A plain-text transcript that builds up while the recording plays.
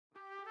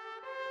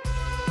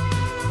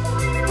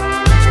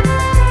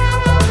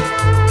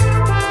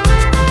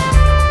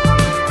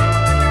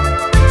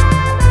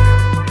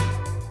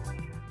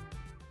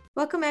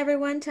Welcome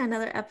everyone to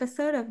another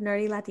episode of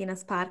Nerdy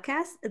Latinas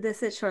podcast.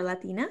 This is Short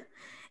Latina,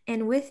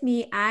 and with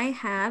me I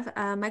have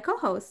my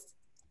co-host,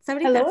 Hello,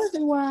 Sabritas.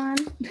 everyone.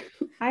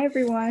 Hi,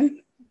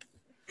 everyone.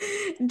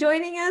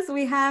 Joining us,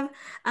 we have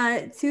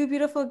two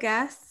beautiful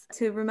guests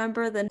to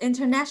remember the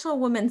International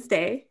Women's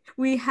Day.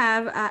 We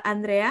have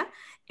Andrea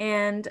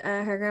and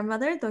her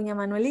grandmother, Doña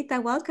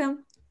Manuelita.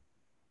 Welcome.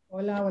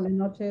 Hola, buenas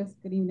noches.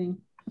 Good evening.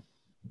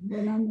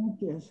 Buenas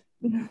noches.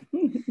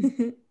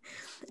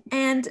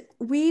 And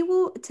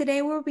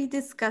today we'll be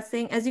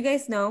discussing, as you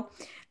guys know,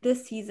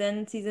 this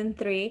season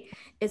 3,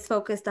 is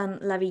focused on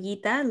La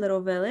Villita,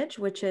 Little Village,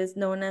 which is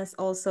known as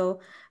also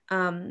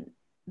the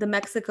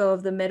Mexico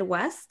of the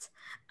Midwest.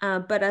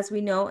 But as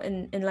we know,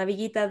 in La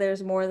Villita,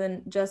 there's more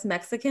than just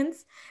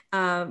Mexicans,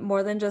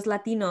 more than just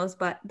Latinos,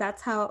 but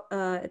that's how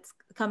it's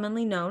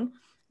commonly known,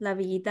 La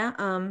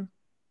Villita.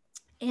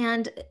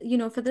 And,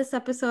 for this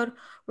episode,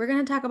 we're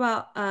going to talk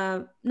about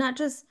not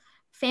just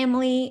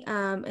family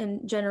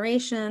and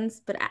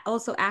generations, but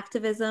also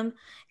activism.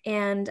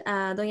 And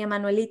Doña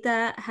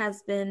Manuelita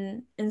has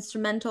been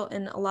instrumental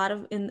in a lot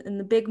of, in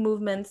the big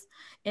movements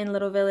in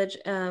Little Village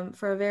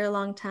for a very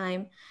long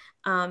time.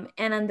 And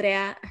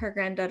Andrea, her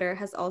granddaughter,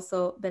 has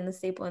also been a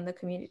staple in the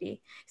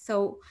community.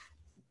 So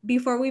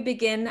before we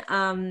begin,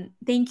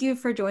 thank you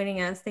for joining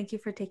us. Thank you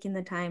for taking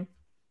the time.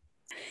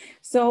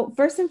 So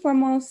first and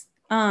foremost,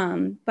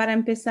 para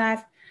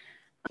empezar,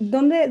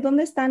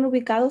 ¿dónde están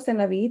ubicados en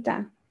La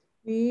Villita?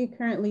 We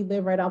currently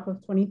live right off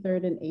of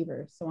 23rd and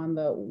Avers, so on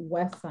the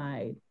west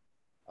side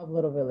of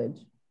Little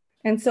Village.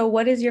 And so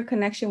what is your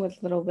connection with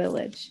Little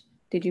Village?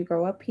 Did you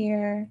grow up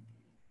here?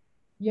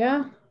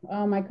 Yeah,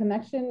 my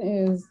connection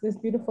is this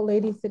beautiful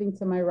lady sitting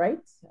to my right.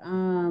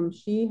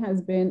 She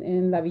has been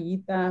in La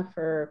Villita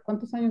for,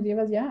 ¿cuántos años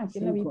llevas ya aquí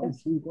en La Villita?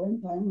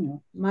 50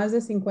 años. Más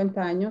de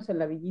 50 años en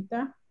La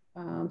Villita.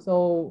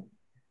 So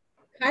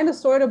kind of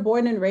sort of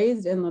born and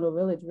raised in Little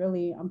Village,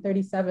 really. I'm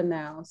 37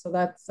 now, so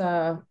that's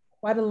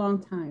quite a long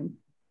time.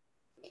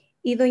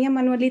 Y doña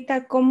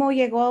Manuelita, ¿cómo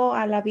llegó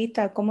a La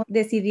Villita? ¿Cómo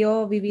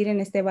decidió vivir en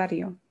este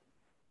barrio?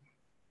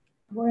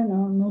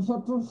 Bueno,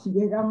 nosotros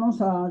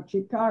llegamos a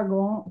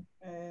Chicago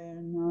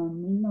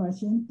en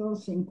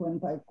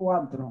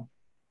 1954,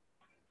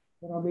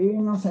 pero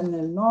vivimos en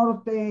el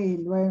norte y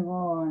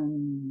luego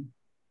en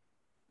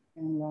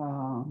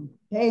la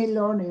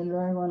Taylor y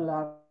luego en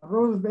la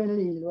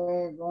Roosevelt y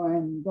luego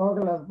en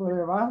Douglas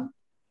Boulevard.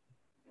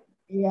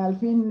 Y al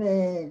fin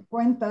de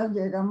cuentas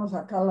llegamos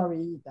acá a La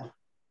Villita.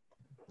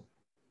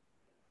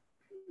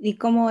 ¿Y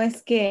cómo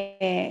es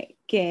que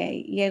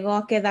llegó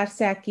a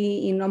quedarse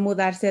aquí y no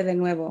mudarse de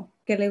nuevo?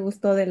 ¿Qué le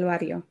gustó del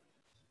barrio?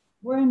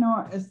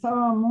 Bueno,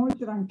 estaba muy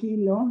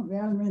tranquilo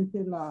realmente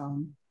el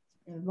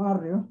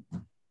barrio.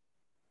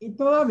 Y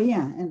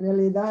todavía, en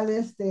realidad,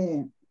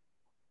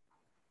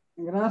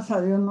 gracias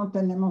a Dios no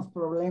tenemos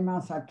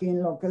problemas aquí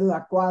en lo que es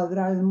la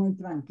cuadra, es muy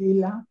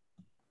tranquila.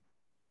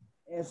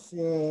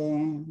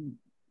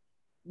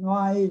 No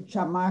hay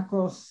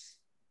chamacos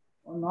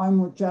o no hay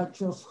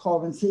muchachos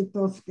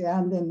jovencitos que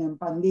anden en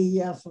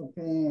pandillas o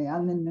que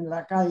anden en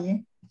la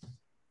calle.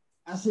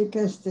 Así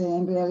que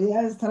en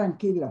realidad es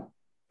tranquilo.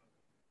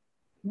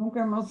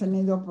 Nunca hemos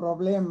tenido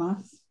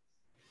problemas.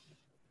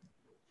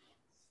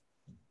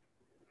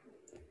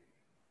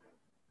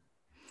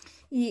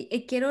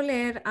 Y quiero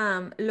leer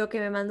lo que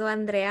me mandó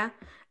Andrea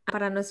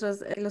para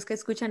los que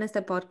escuchan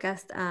este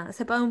podcast,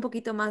 sepan un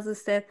poquito más de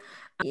usted.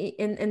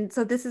 And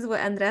so this is what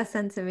Andrea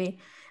sent to me.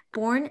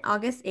 Born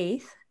August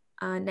 8th,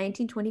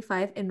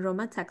 1925 in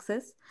Roma,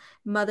 Texas,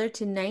 mother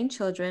to 9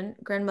 children,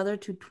 grandmother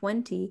to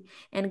 20,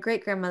 and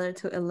great-grandmother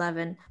to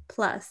 11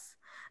 plus.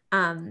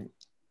 And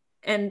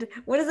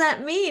what does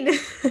that mean?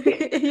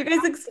 You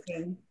guys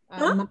explain.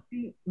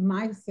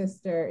 My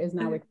sister is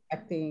now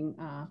expecting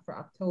for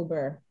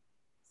October.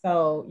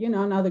 So,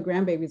 now the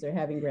grandbabies are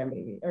having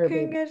grandbabies.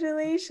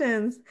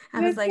 Congratulations.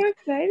 I was That's like, so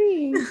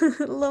exciting.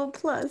 low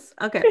plus.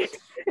 Okay.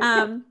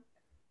 Has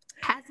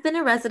been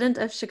a resident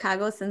of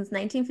Chicago since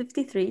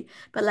 1953,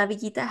 but La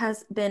Villita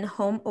has been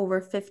home over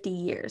 50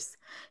 years.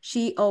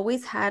 She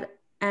always had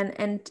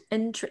I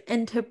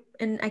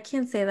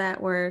can't say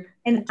that word.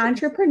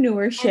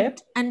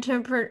 Entrepreneurship.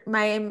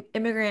 My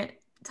immigrant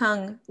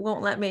tongue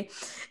won't let me.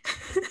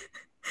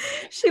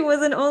 She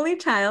was an only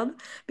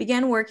child,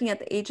 began working at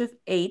the age of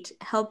 8,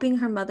 helping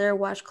her mother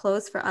wash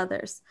clothes for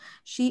others.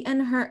 She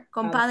and her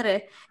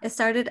compadre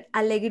started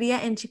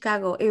Alegría en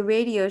Chicago, a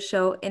radio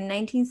show in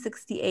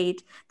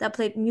 1968 that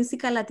played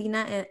música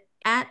latina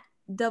at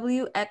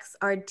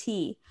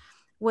WXRT.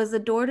 Was a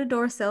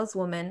door-to-door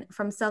saleswoman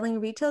from selling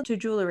retail to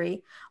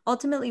jewelry,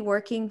 ultimately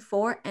working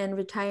for and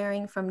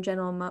retiring from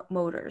General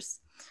Motors.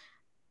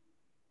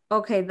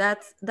 Okay,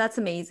 that's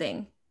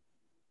amazing.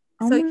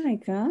 Oh my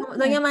God.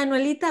 Doña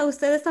Manuelita,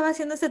 usted estaba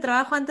haciendo ese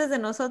trabajo antes de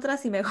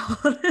nosotras y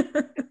mejor.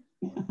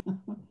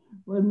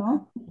 Pues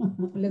no.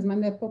 Les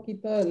mandé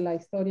poquito la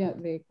historia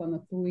de cuando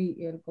tú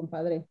y el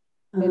compadre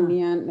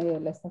tenían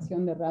la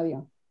estación de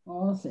radio.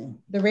 Oh, sí.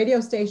 The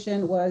radio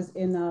station was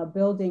in a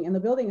building, and the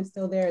building is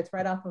still there. It's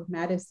right off of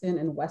Madison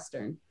and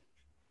Western.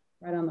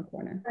 right on the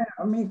corner.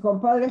 Mi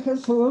compadre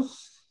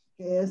Jesús,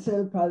 que es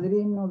el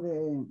padrino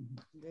de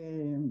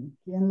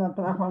quien la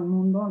trajo al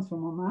mundo, a su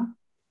mamá,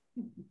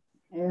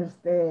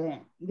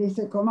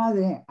 dice,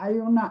 comadre,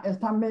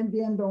 están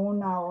vendiendo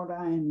una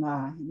hora en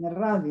el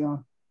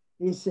radio.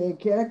 Dice,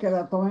 ¿quiere que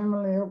la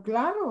tomemos? Le digo,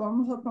 claro,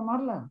 vamos a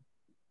tomarla.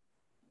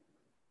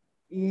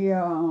 Y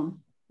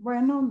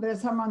bueno, de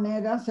esa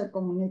manera se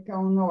comunica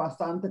uno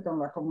bastante con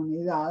la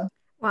comunidad.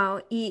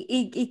 Wow.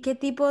 ¿Y qué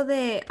tipo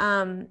de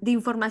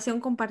información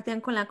compartían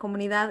con la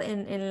comunidad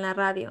en la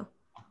radio?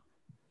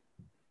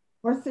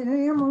 Pues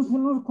teníamos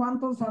unos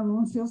cuantos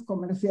anuncios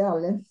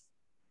comerciales.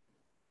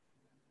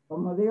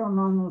 Como digo,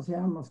 no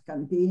anunciamos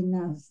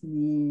cantinas,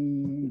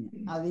 ni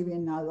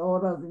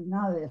adivinadoras, ni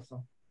nada de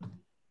eso.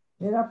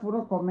 Era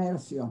puro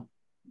comercio,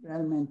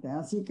 realmente.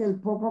 Así que el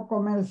poco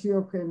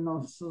comercio que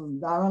nos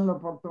daban la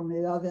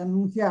oportunidad de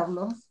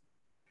anunciarlos,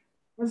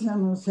 pues se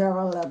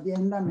anunciaba la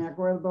tienda. Me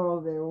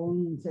acuerdo de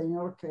un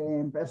señor que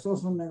empezó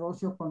su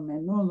negocio con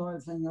menudo,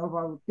 el señor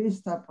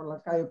Bautista, por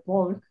la calle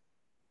Polk.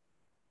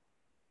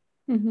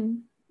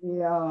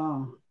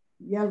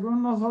 Y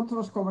algunos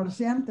otros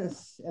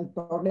comerciantes, el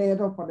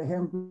torero, por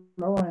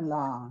ejemplo, en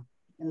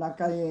la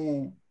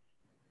calle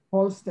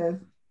Holstead,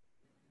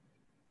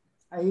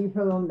 ahí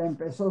fue donde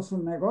empezó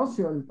su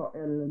negocio,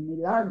 el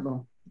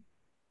Milagro.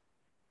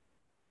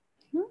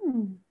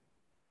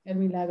 El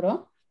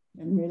Milagro.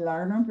 El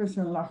Milagro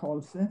empezó en la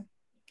Holstead.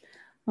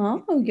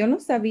 Oh, yo no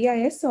sabía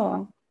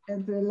eso.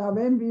 Entre la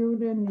Ben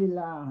Buren y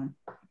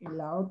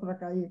la otra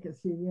calle que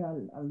sigue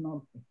al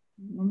norte.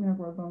 No me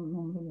acuerdo el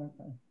nombre de la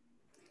calle.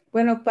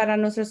 Bueno, para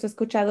nuestros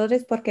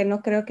escuchadores, porque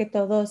no creo que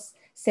todos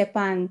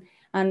sepan,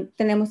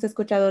 tenemos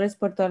escuchadores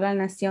por toda la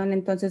nación,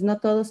 entonces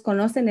no todos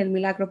conocen el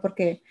Milagro,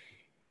 porque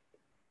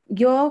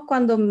yo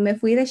cuando me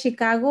fui de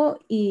Chicago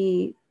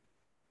y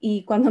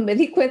cuando me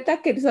di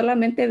cuenta que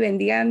solamente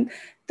vendían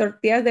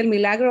tortillas del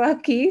Milagro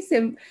aquí,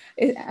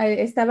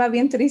 estaba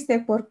bien triste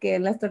porque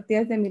las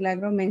tortillas de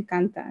Milagro me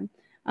encantan.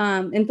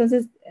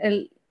 Entonces,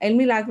 el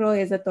Milagro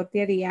es a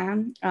tortillería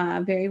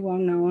very well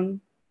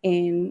known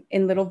in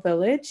Little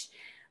Village.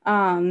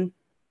 And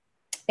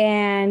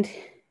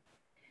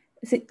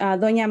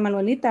Doña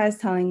Manuelita is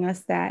telling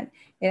us that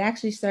it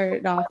actually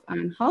started off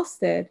on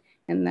Halstead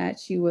and that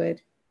she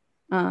would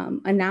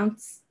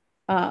announce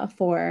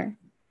for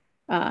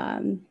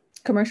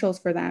commercials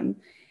for them.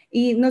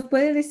 ¿Y nos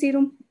puede decir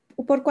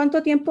por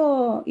cuánto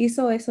tiempo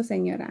hizo eso,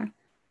 señora?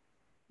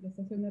 La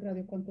estación de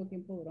radio, ¿cuánto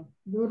tiempo duró?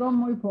 Duró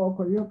muy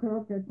poco, yo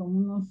creo que como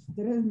unos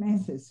 3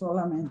 meses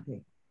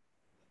solamente.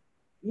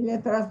 Y le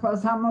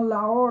traspasamos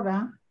la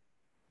hora,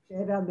 que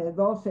era de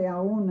 12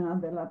 a 1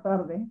 de la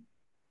tarde,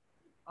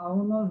 a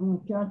unos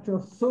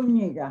muchachos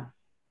Zúñiga.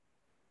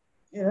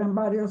 Eran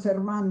varios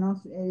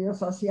hermanos,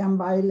 ellos hacían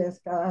bailes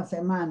cada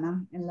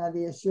semana en la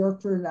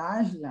 18 y la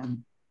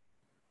Ashland.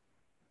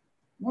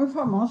 Muy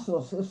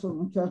famosos esos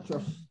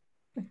muchachos.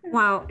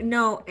 Wow,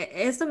 no,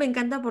 esto me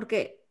encanta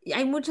porque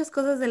hay muchas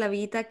cosas de la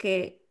villita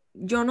que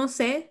yo no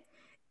sé,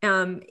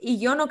 y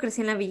yo no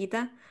crecí en la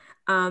villita,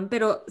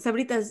 pero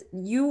Sabritas,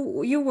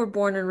 you were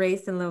born and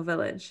raised in Little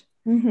Village,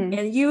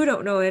 and you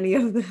don't know any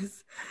of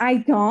this. I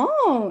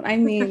don't. I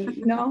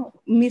mean, no.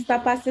 Mis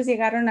papás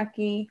llegaron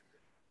aquí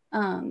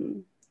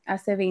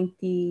hace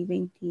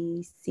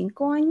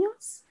 25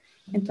 años.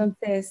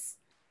 Entonces,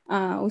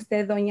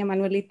 usted, doña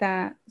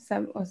Manuelita,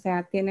 o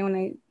sea, tiene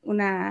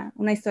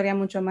una historia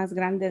mucho más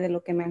grande de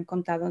lo que me han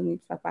contado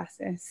mis papás.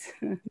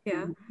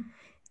 Yeah.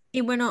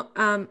 Y bueno,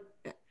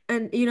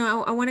 and you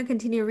know, I want to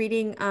continue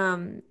reading,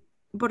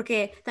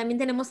 porque también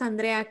tenemos a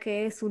Andrea,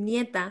 que es su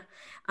nieta,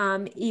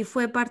 y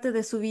fue parte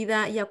de su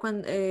vida ya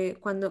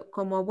cuando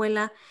como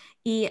abuela.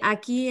 Y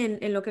aquí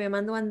en lo que me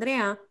mandó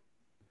Andrea,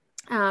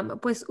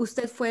 pues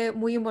usted fue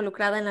muy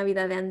involucrada en la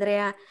vida de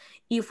Andrea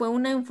y fue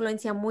una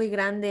influencia muy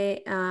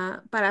grande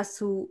para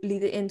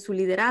en su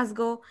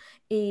liderazgo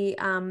y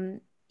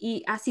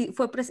así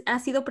ha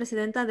sido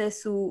presidenta de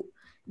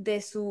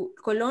su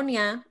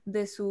colonia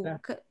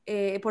Claro.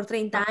 Por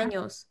 30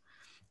 años.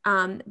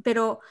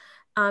 Pero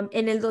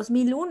en el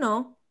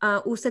 2001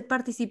 usted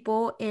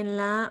participó en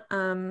la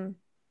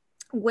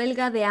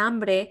huelga de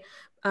hambre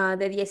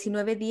de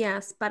 19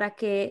 días para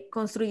que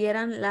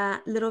construyeran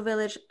la Little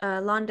Village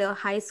Lawndale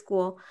High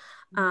School,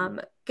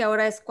 que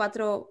ahora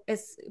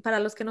para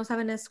los que no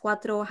saben, es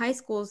 4 high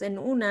schools en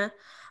una.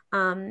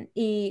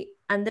 Y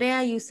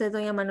Andrea y usted,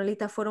 doña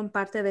Manolita, fueron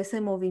parte de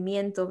ese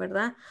movimiento,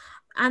 ¿verdad?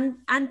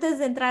 Antes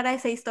de entrar a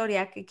esa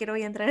historia, que quiero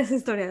ya entrar a esa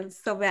historia,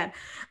 so bad,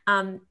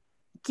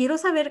 quiero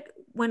saber,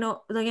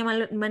 bueno, doña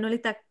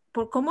Manolita,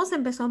 por cómo se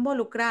empezó a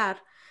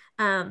involucrar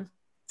a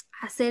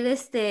ser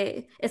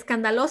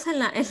escandalosa en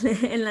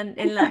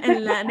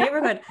la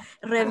neighborhood,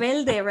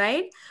 rebelde,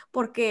 right?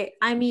 Porque,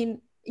 I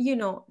mean, you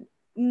know,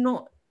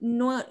 no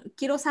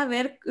quiero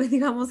saber,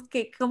 digamos,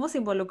 cómo se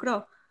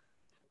involucró.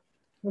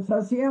 Pues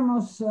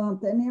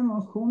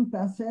teníamos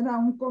juntas, era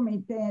un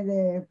comité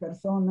de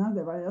personas,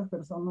 de varias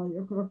personas,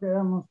 yo creo que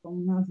éramos como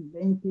unas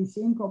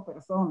 25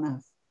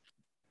 personas.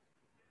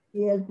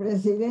 Y el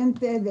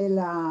presidente de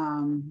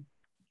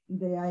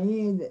de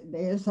ahí,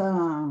 de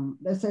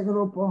ese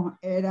grupo,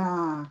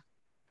 era,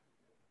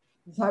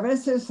 pues a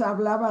veces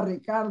hablaba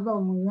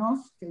Ricardo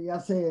Muñoz, que ya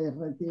se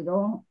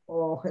retiró,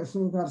 o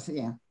Jesús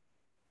García.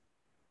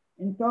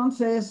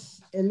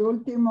 Entonces,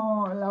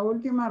 la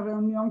última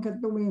reunión que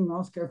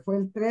tuvimos, que fue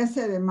el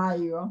 13 de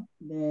mayo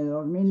de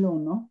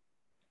 2001,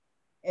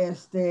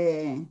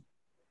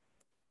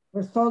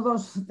 pues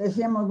todos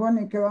decíamos,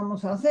 bueno, ¿y qué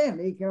vamos a hacer?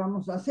 ¿Y qué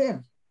vamos a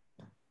hacer?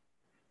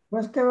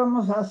 Pues, ¿qué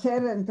vamos a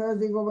hacer? Entonces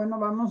digo, bueno,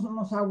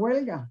 vámonos a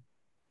huelga.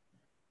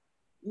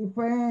 Y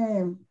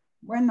fue,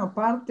 bueno,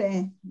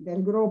 parte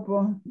del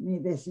grupo, mi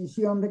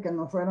decisión de que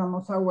nos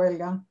fuéramos a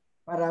huelga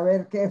para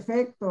ver qué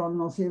efecto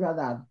nos iba a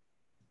dar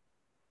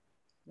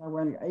la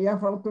huelga. Y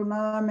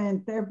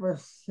afortunadamente,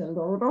 pues se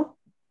logró.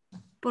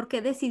 ¿Por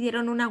qué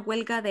decidieron una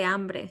huelga de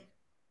hambre?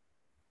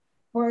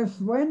 Pues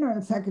bueno,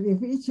 el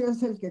sacrificio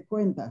es el que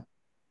cuenta.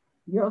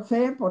 Yo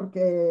sé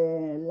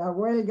porque la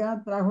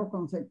huelga trajo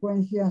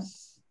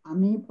consecuencias a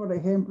mí, por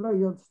ejemplo,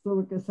 yo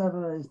tuve que estar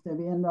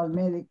viendo al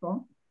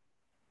médico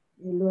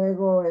y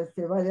luego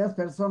varias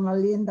personas,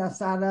 Linda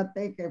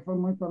Zárate, que fue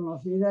muy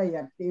conocida y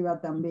activa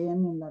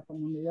también en la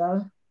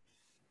comunidad,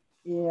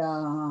 y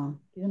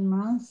 ¿quién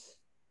más?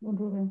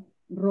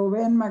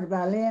 Rubén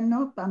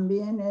Magdaleno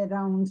también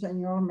era un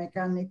señor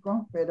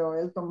mecánico, pero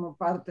él tomó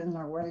parte en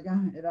la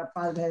huelga, era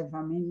padre de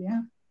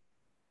familia.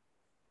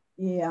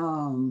 Y,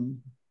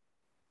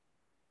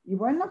 y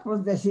bueno,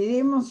 pues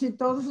decidimos y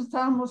todos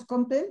estábamos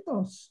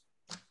contentos,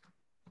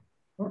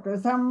 porque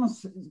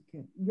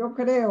yo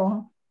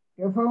creo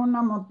que fue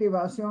una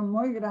motivación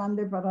muy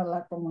grande para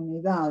la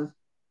comunidad,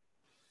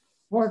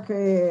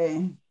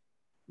 porque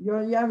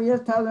yo ya había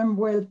estado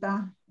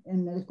envuelta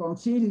en el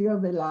concilio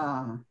de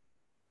la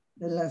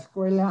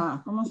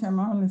escuela, ¿cómo se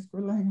llamaba la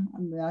escuela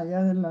de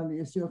allá de la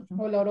 18?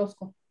 O la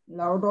Orozco.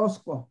 La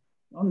Orozco,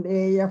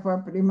 donde ella fue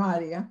a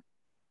primaria.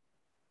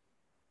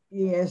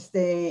 Y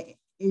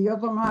yo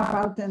tomaba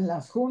parte en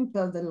las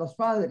juntas de los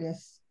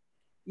padres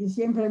y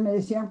siempre me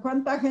decían,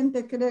 ¿cuánta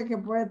gente cree que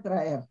puede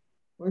traer?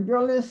 Pues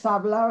yo les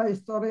hablaba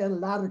historias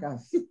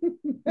largas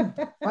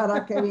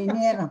para que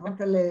vinieran,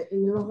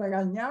 y los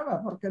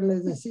regañaba porque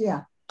les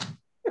decía,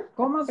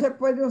 ¿cómo se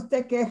puede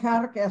usted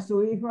quejar que a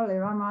su hijo le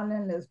va mal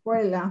en la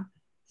escuela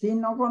si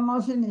no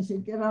conoce ni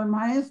siquiera al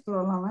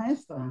maestro o la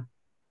maestra?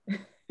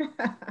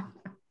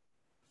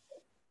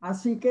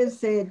 Así que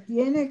se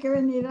tiene que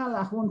venir a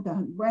la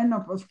junta.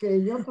 Bueno, pues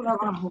que yo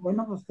trabajo,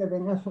 bueno, pues que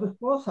venga su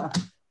esposa.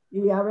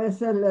 Y a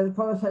veces la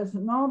esposa dice,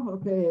 no,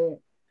 porque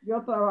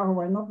yo trabajo,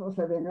 bueno, pues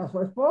que venga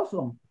su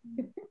esposo.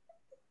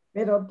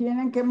 Pero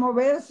tienen que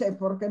moverse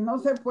porque no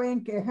se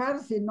pueden quejar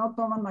si no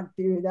toman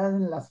actividad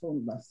en las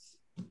juntas.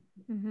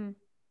 Ujú,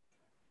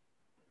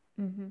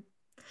 ujú.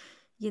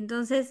 Y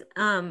entonces,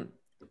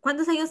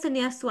 ¿cuántos años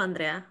tenías tú,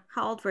 Andrea?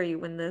 How old were you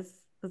when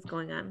this was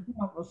going on?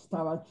 No, pues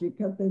estaba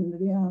chica,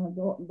 tendría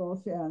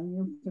 12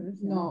 años, 13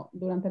 años. No,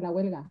 durante la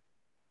huelga.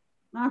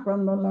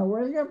 Cuando la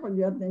huelga, pues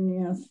ya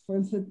fue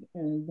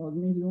el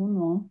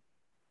 2001.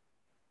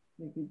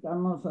 Le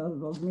quitamos al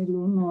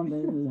 2001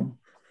 del...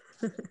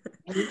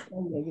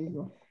 le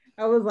digo.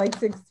 I was like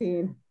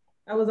 16.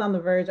 I was on the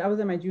verge. I was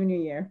in my junior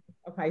year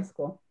of high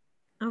school.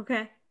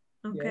 Okay.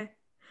 Okay.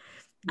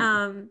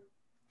 And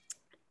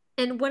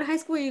what high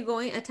school were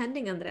you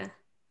attending, Andrea?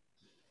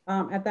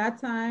 At that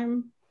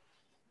time,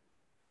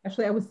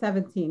 actually, I was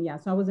 17. Yeah,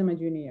 so I was in my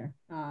junior year.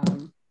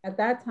 At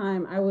that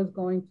time, I was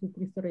going to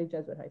Cristo Rey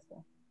Jesuit High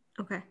School.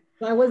 Okay.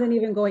 So I wasn't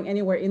even going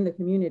anywhere in the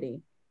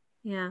community.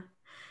 Yeah.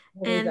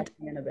 And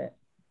in a bit.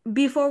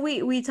 Before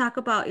we talk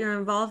about your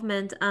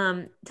involvement,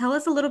 tell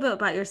us a little bit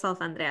about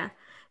yourself, Andrea,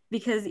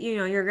 because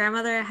your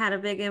grandmother had a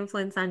big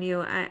influence on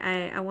you.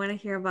 I want to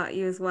hear about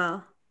you as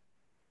well.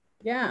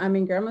 Yeah, I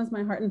mean, grandma's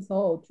my heart and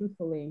soul,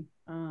 truthfully.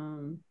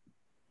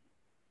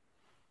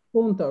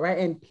 Punto, right?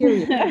 And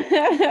period.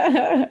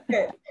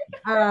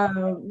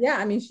 Yeah,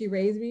 I mean, she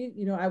raised me.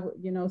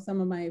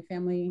 Some of my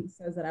family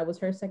says that I was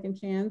her second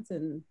chance,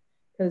 and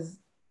because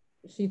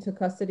she took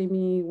custody of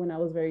me when I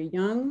was very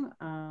young.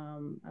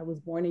 I was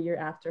born a year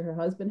after her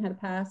husband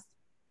had passed.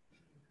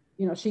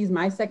 She's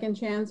my second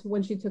chance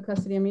when she took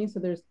custody of me. So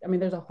there's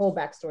a whole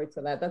backstory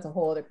to that. That's a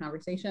whole other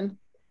conversation.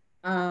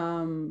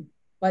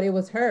 But it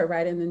was her,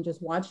 right? And then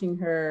just watching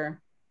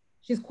her,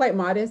 she's quite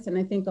modest. And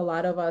I think a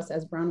lot of us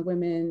as brown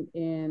women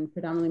in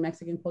predominantly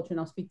Mexican culture, and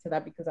I'll speak to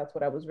that because that's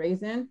what I was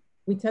raised in,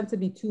 we tend to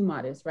be too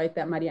modest, right?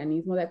 That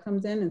Marianismo that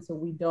comes in. And so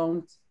we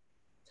don't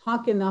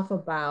talk enough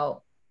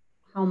about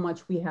how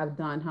much we have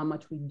done, how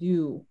much we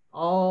do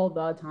all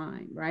the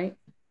time, right?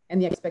 And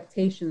the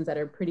expectations that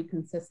are pretty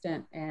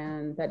consistent,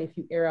 and that if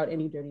you air out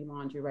any dirty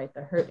laundry, right,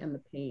 the hurt and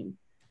the pain,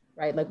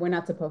 right? Like, we're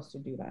not supposed to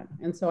do that.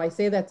 And so I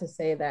say that to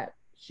say that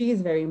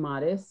she's very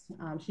modest.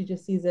 She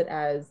just sees it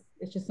as,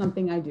 it's just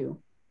something I do.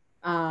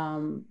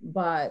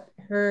 But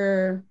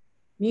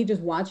me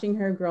just watching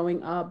her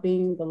growing up,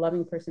 being the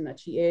loving person that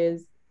she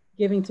is,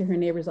 giving to her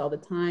neighbors all the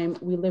time.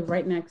 We live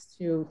right next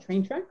to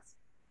train tracks.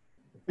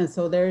 And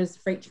so there's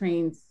freight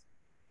trains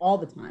all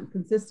the time,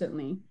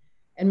 consistently.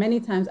 And many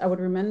times I would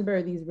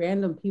remember these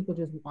random people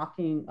just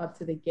walking up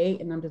to the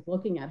gate, and I'm just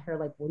looking at her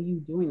like, what are you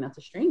doing? That's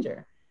a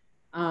stranger.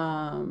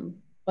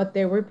 But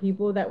there were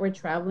people that were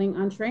traveling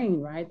on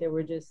train, right?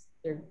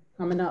 They're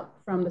coming up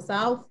from the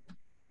south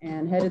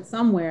and headed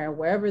somewhere,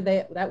 wherever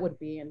that would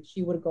be. And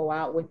she would go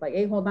out with like,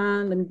 hey, hold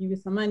on, let me give you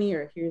some money,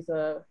 or here's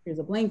a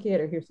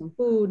blanket, or here's some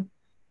food.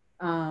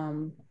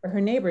 Or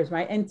her neighbors,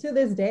 right? And to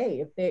this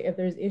day, if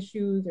there's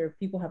issues or if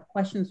people have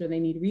questions or they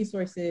need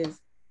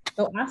resources,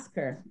 they'll ask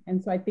her.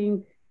 And so I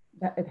think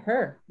that it's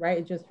her, right?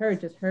 It's just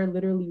her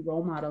literally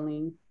role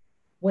modeling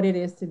what it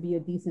is to be a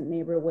decent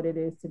neighbor, what it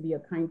is to be a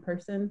kind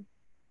person.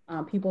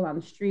 People on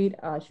the street.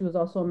 She was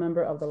also a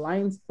member of the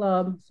Lions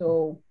Club.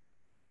 So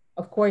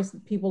of course,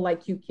 people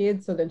like cute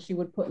kids. So then she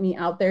would put me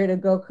out there to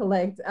go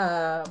collect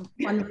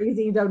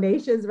fundraising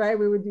donations, right?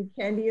 We would do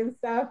candy and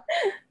stuff.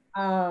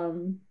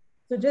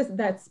 So just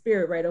that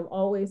spirit, right, of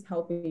always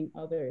helping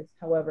others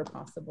however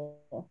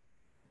possible.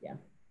 Yeah,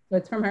 so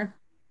it's from her.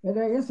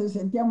 Pero ella se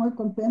sentía muy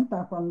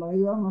contenta cuando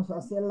íbamos a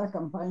hacer la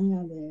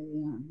campaña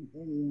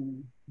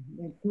del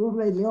Club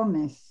de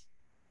Leones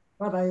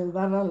para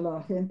ayudar a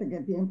la gente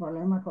que tiene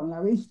problemas con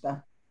la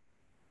vista.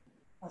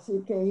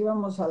 Así que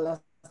íbamos a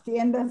las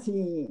tiendas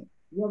y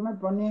yo me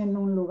ponía en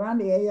un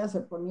lugar y ella se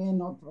ponía en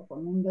otro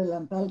con un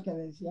delantal que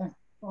decía,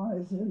 ¿cómo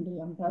decía el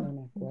delantal? No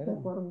me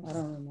acuerdo. I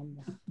don't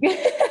remember.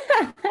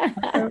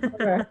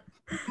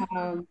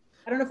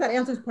 I don't know if that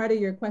answers part of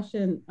your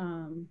question.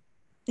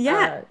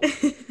 Yeah.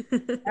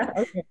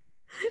 Okay.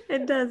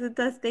 It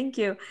does. Thank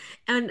you.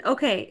 And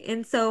okay,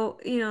 and so,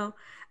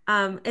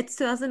 it's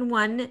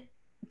 2001.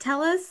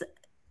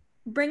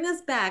 Bring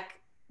us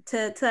back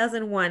to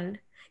 2001.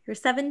 You're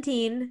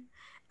 17.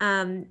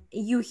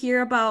 You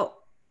hear about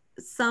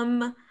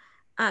some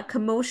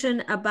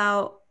commotion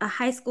about a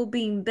high school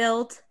being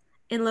built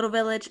in Little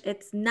Village.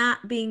 It's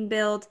not being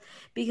built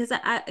because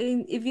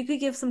if you could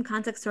give some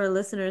context to our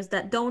listeners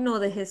that don't know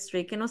the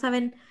history, que no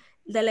saben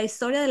de la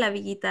historia de la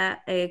Villita,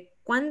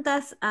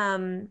 cuántas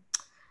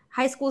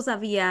high schools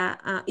había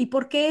y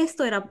por qué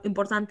esto era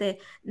importante,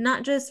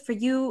 not just for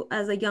you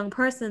as a young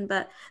person,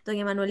 but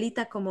Doña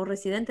Manuelita como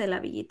residente de la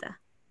Villita.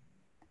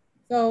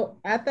 So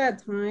at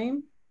that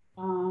time,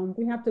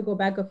 we have to go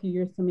back a few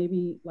years to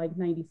maybe like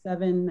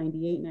 97,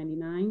 98,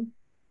 99.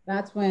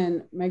 That's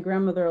when my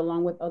grandmother,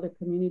 along with other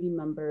community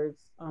members,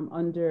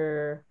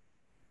 under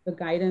the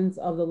guidance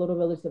of the Little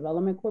Village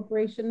Development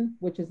Corporation,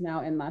 which is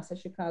now in LASA,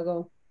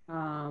 Chicago.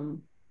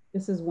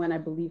 This is when I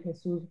believe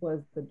Jesus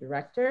was the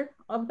director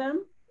of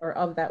them or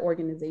of that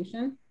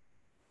organization.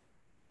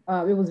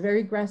 It was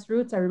very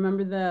grassroots. I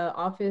remember the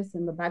office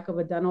in the back of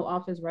a dental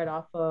office right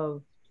off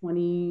of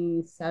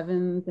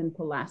 27th and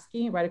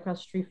Pulaski, right across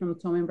the street from the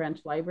Tolman Branch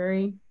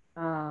Library.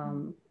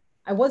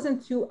 I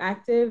wasn't too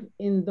active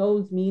in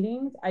those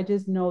meetings. I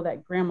just know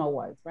that grandma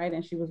was, right?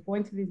 And she was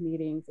going to these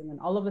meetings. And then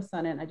all of a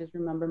sudden, I just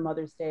remember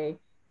Mother's Day,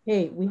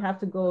 hey, we have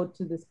to go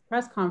to this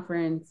press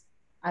conference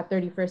at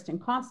 31st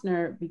and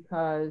Costner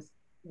because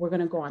we're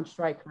going to go on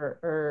strike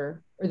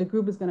or the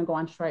group is going to go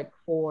on strike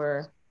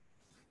for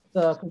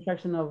the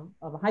construction of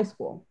a high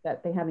school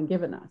that they haven't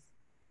given us.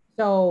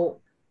 So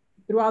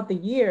throughout the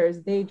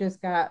years, they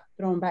just got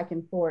thrown back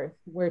and forth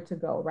where to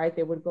go, right?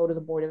 They would go to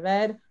the Board of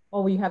Ed. Oh,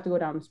 well, you have to go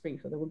down to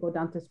Springfield. They would go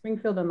down to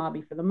Springfield and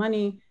lobby for the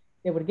money.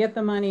 They would get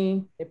the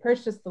money. They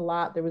purchased the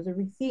lot. There was a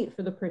receipt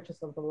for the purchase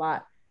of the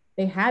lot.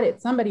 They had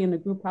it. Somebody in the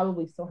group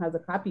probably still has a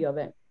copy of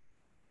it.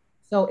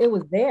 So it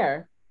was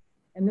there.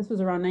 And this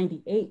was around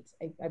 98,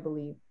 I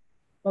believe.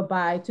 But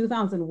by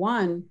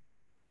 2001,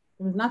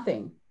 there was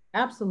nothing,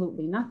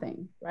 absolutely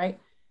nothing, right?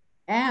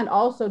 And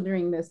also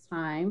during this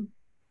time,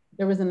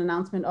 there was an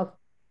announcement of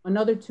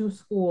another 2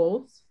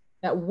 schools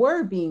that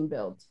were being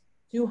built,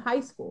 2 high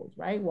schools,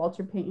 right?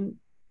 Walter Payton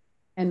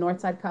and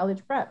Northside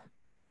College Prep.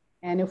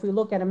 And if we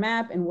look at a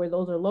map and where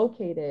those are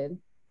located,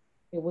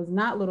 it was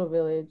not Little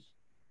Village,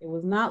 it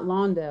was not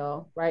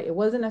Lawndale, right? It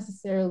wasn't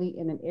necessarily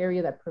in an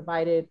area that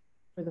provided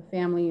for the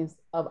families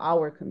of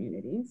our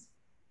communities.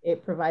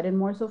 It provided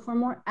more so for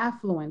more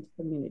affluent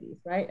communities,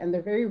 right? And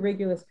they're very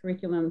rigorous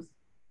curriculums.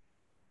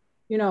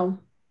 You know,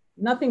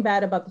 nothing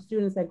bad about the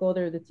students that go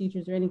there, the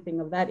teachers or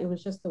anything of that. It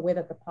was just the way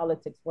that the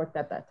politics worked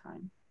at that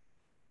time.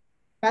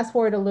 Fast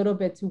forward a little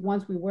bit to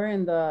once we were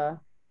in the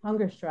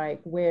hunger strike,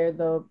 where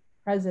the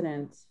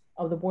president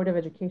of the Board of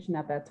Education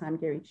at that time,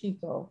 Gary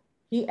Chico,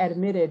 he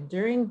admitted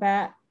during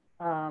that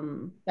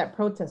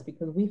protest,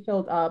 because we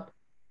filled up,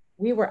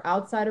 we were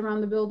outside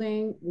around the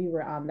building, we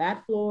were on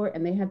that floor,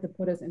 and they had to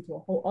put us into a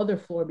whole other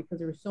floor because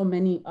there were so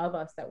many of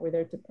us that were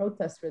there to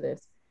protest for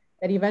this,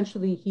 that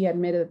eventually he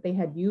admitted that they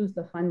had used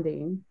the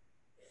funding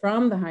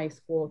from the high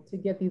school to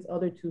get these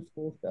other 2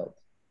 schools built.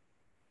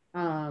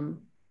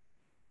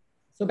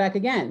 So back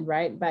again,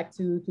 right? Back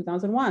to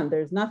 2001,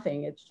 there's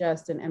nothing. It's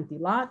just an empty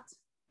lot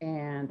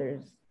and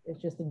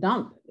it's just a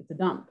dump. It's a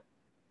dump.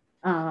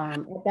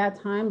 At that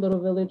time,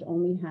 Little Village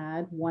only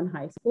had 1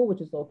 high school,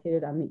 which is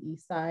located on the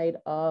east side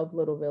of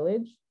Little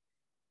Village.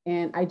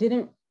 And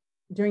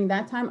during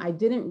that time, I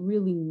didn't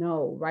really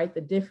know, right,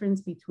 the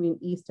difference between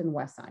east and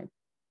west side.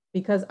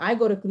 because I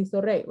go to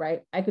Cristo Rey,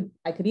 right? I could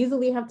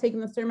easily have taken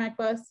the Cermak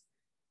bus,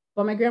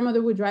 but my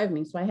grandmother would drive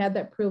me. So I had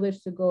that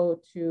privilege to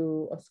go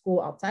to a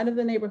school outside of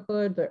the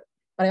neighborhood, but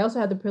I also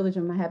had the privilege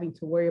of not having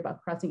to worry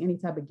about crossing any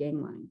type of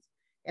gang lines.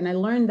 And I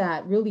learned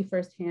that really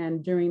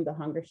firsthand during the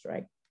hunger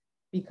strike,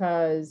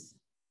 because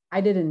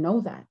I didn't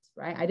know that,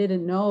 right? I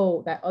didn't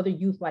know that other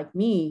youth like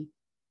me,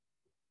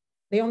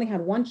 they only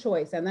had one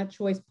choice, and that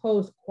choice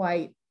posed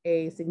quite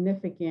a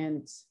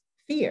significant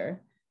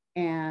fear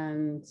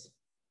and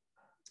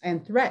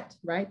threat,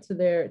 right, to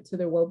their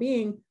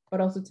well-being,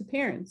 but also to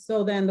parents.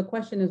 So then the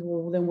question is,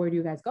 well, then where do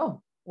you guys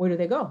go? Where do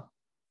they go?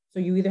 So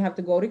you either have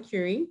to go to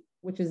Curie,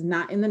 which is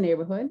not in the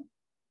neighborhood,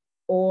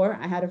 or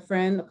I had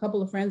a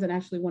couple of friends, and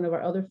actually one of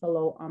our other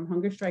fellow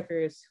hunger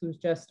strikers who's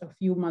just a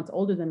few months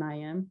older than I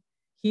am,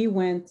 he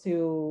went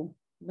to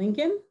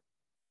Lincoln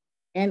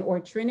or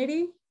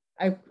Trinity,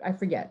 I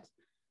forget.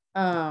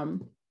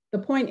 The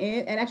point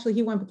is, and actually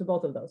he went to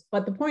both of those,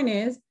 but the point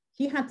is,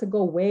 he had to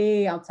go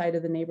way outside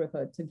of the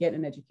neighborhood to get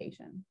an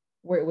education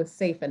where it was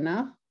safe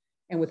enough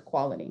and with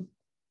quality.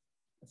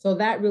 So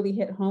that really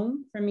hit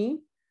home for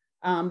me,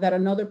 that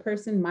another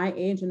person my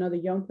age, another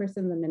young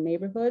person in the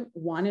neighborhood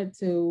wanted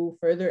to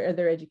further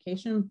their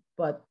education,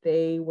 but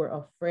they were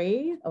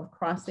afraid of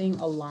crossing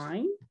a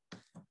line.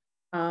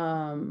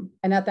 And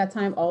at that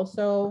time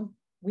also,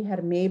 we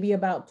had maybe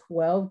about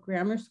 12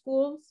 grammar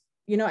schools.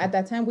 You know, at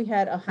that time, we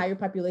had a higher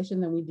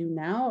population than we do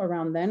now.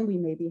 Around then, we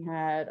maybe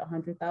had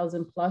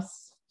 100,000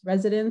 plus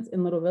residents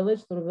in Little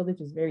Village. Little Village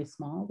is very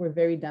small. We're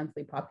very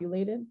densely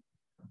populated.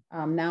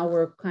 Now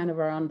we're kind of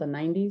around the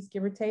 90s,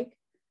 give or take.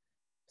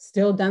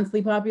 Still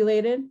densely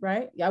populated,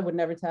 right? Yeah, I would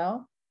never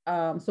tell.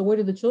 So where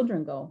did the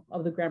children go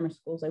of the grammar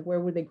schools? Like,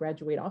 where would they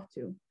graduate off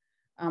to?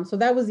 So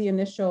that was the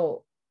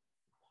initial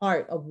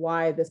part of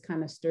why this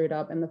kind of stirred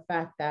up, and the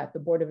fact that the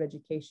Board of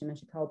Education in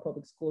Chicago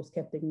Public Schools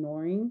kept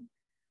ignoring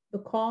the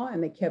call,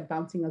 and they kept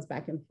bouncing us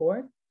back and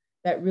forth.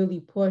 That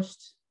really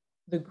pushed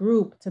the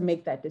group to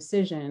make that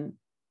decision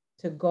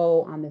to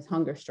go on this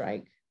hunger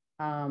strike.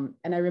 And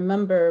I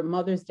remember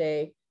Mother's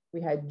Day,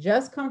 we had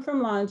just come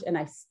from lunch, and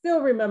I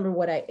still remember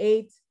what I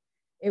ate.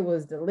 It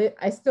was delicious.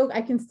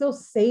 I can still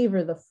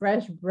savor the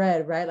fresh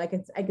bread, right? Like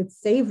I could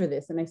savor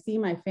this, and I see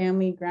my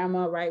family,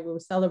 grandma, right? We were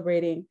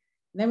celebrating.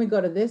 And then we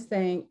go to this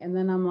thing, and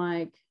then I'm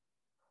like,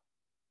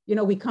 you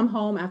know, we come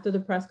home after the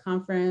press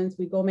conference,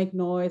 we go make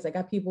noise. I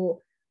got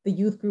people, the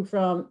youth group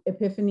from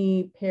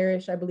Epiphany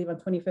Parish, I believe on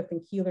 25th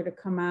and Keeler, to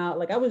come out.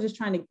 Like I was just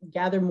trying to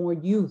gather more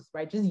youth,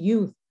 right? Just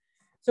youth.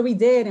 So we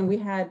did, and we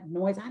had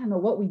noise. I don't know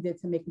what we did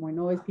to make more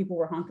noise. People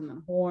were honking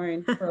the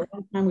horn. For a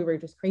long time, we were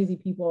just crazy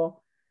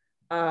people.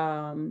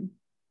 But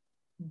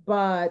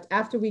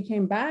after we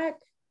came back,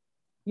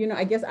 you know,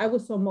 I guess I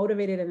was so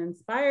motivated and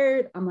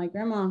inspired. I'm like,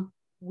 Grandma,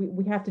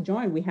 we have to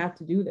join. We have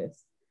to do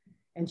this.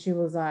 And she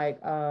was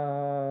like,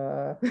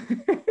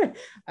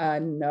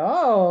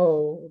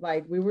 no,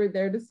 like we were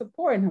there to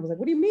support. And I was like,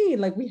 what do you mean?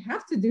 Like, we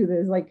have to do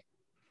this. Like,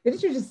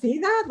 didn't you just see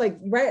that? Like,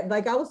 right.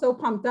 Like I was so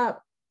pumped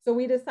up. So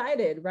we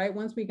decided, right.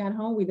 Once we got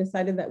home, we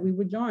decided that we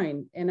would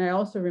join. And I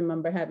also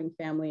remember having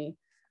family,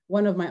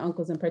 one of my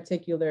uncles in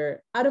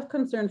particular, out of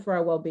concern for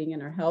our well-being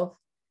and our health.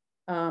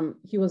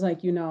 He was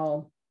like,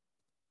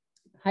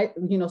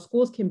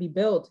 schools can be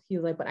built. He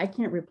was like, but I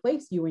can't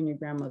replace you and your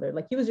grandmother.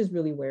 Like he was just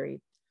really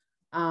worried.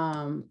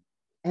 And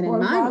in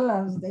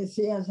balas,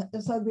 decías,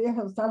 esas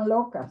viejas están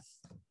locas.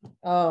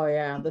 Oh,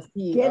 yeah. The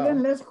CEO.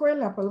 Quieren la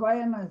escuela, pues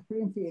vayan a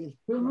Springfield.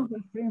 Fuimos a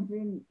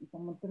Springfield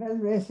como 3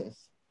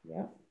 veces.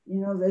 Yeah. Y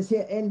nos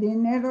decía, el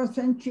dinero es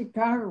en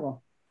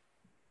Chicago.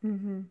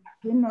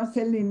 Aquí no es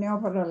el dinero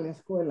para la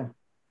escuela.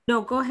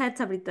 No, go ahead,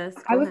 Sabritas.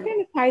 I was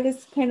going to tie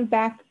this kind of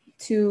back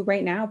to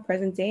right now,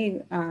 present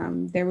day.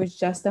 There was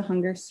just a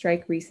hunger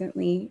strike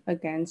recently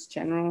against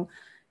General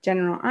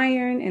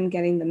Iron and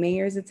getting the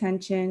mayor's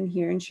attention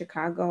here in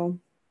Chicago.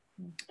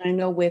 I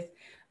know with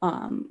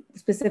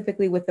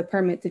specifically with the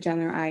permit to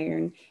General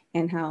Iron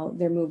and how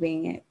they're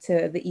moving it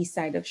to the east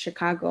side of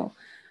Chicago.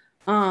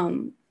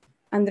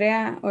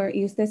 Andrea,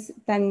 y usted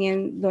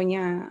también,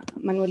 doña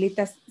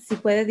Manuelita, si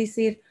puede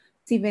decir,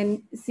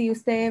 si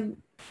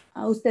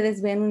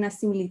ustedes ven unas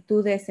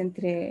similitudes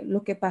entre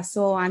lo que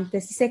pasó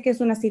antes. Sé que es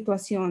una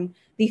situación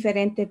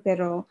diferente,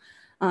 pero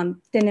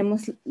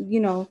tenemos,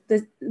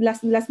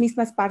 las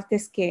mismas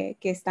partes que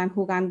están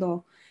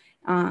jugando.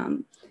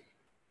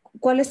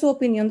 ¿Cuál es su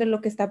opinión de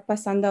lo que está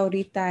pasando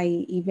ahorita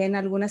y ven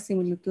algunas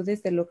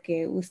similitudes de lo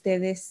que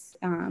ustedes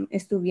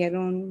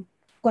estuvieron,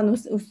 cuando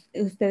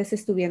ustedes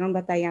estuvieron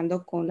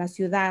batallando con la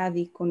ciudad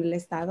y con el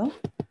estado?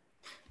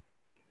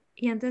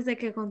 Y antes de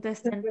que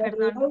contesten,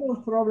 perdón.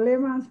 Los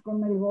problemas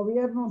con el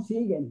gobierno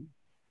siguen.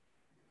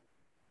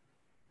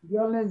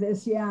 Yo les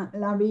decía,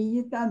 la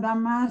villita da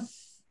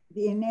más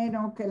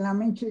dinero que la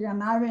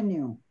Michigan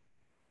Avenue,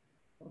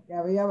 porque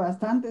había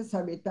bastantes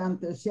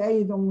habitantes, se ha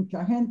ido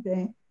mucha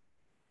gente,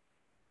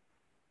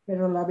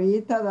 pero la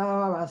villita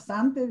daba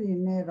bastante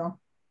dinero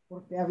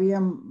porque había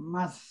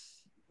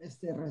más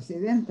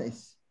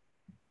residentes,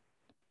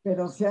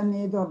 pero se han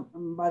ido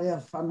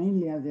varias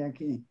familias de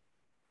aquí.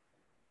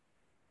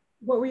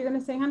 What were you going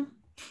to say, Han?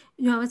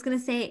 No, I was gonna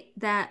say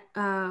that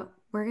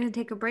we're gonna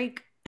take a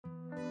break.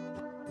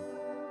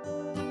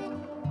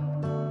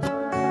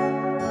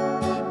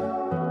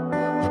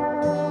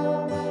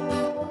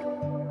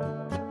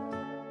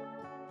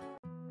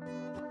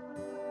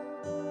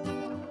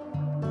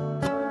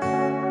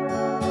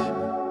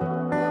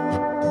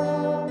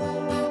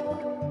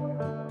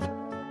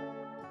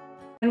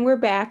 And we're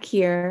back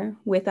here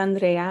with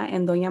Andrea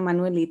and Doña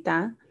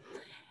Manuelita.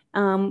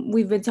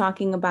 We've been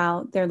talking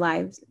about their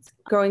lives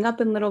growing up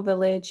in Little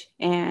Village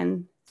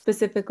and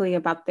specifically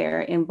about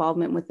their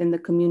involvement within the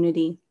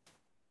community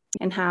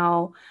and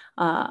how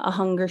a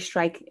hunger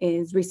strike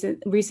is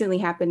recently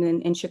happened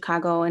in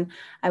Chicago. And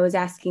I was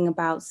asking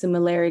about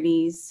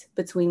similarities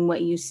between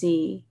what you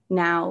see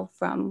now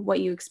from what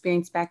you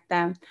experienced back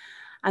then.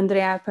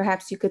 Andrea,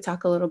 perhaps you could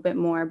talk a little bit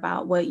more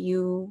about what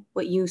you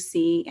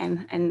see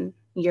and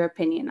your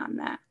opinion on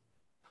that.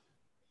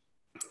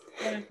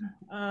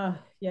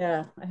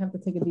 Yeah, I have to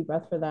take a deep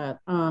breath for that.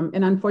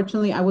 And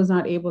unfortunately, I was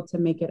not able to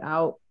make it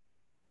out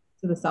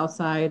to the South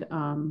Side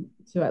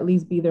to at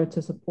least be there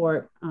to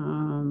support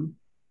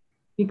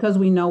because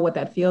we know what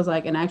that feels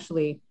like. And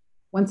actually,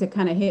 once it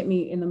kind of hit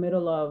me in the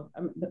middle of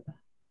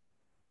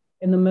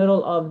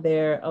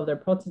their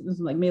protest, this was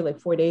like maybe like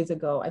 4 days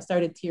ago, I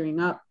started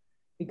tearing up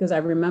because I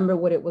remember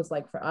what it was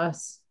like for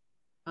us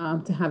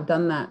to have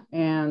done that,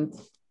 and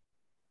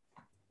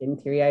getting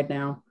teary-eyed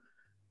now.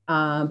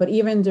 But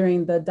even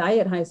during the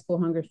Diet High School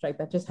hunger strike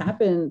that just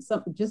happened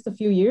just a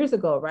few years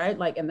ago, right?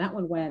 Like, and that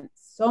one went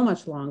so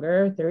much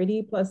longer,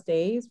 30 plus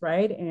days,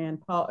 right?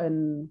 And Paul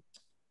and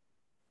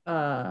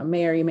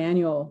Mayor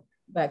Emanuel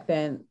back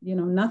then, you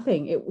know,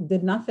 nothing. It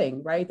did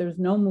nothing, right? There's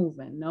no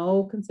movement,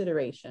 no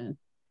consideration.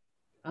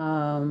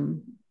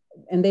 And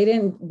they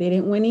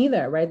didn't win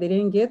either, right? They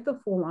didn't get the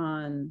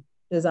full-on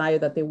desire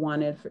that they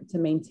wanted to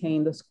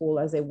maintain the school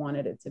as they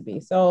wanted it to be.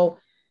 So,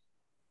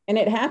 and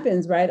it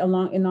happens, right,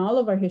 along in all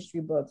of our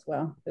history books.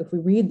 Well, if we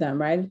read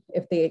them, right,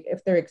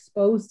 if they're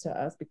exposed to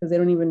us, because they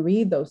don't even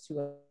read those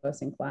to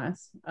us in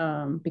class,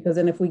 because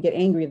then if we get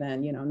angry,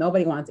 then, you know,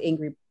 nobody wants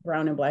angry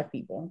brown and Black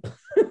people.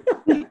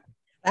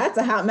 That's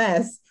a hot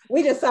mess.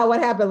 We just saw what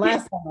happened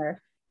last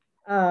summer.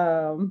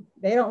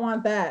 They don't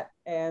want that,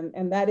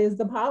 and that is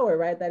the power,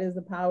 right? That is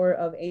the power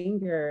of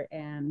anger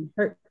and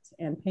hurt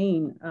and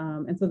pain.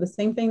 And so the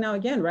same thing now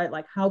again, right?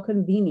 Like, how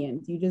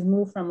convenient. You just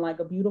move from like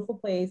a beautiful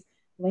place,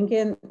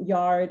 Lincoln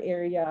Yard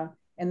area,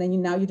 and then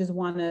you just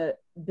want to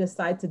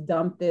decide to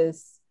dump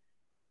this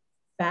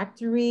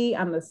factory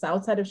on the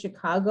south side of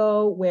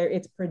Chicago where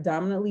it's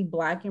predominantly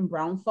Black and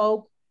brown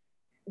folk,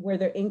 where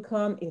their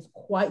income is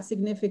quite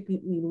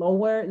significantly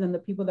lower than the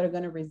people that are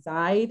going to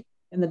reside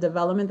in the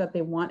development that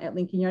they want at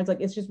Lincoln Yards.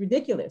 Like, it's just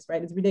ridiculous,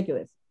 right? It's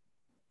ridiculous.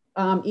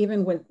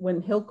 Even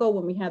when Hilco,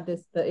 when we had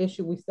the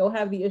issue, we still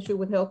have the issue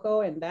with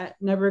Hilco, and that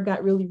never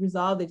got really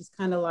resolved. They just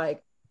kind of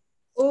like,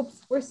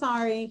 oops, we're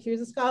sorry, here's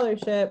a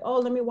scholarship. Oh,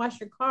 let me wash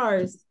your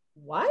cars.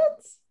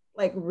 What?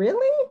 Like,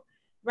 really?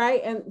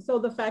 Right? And so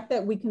the fact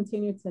that we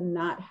continue to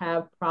not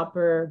have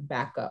proper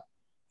backup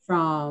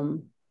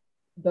from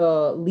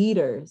the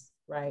leaders,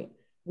 right?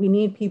 We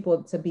need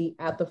people to be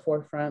at the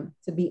forefront,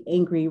 to be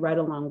angry right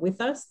along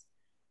with us.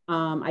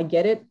 I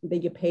get it. They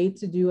get paid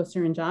to do a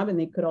certain job and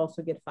they could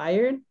also get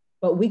fired,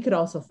 but we could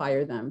also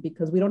fire them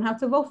because we don't have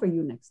to vote for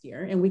you next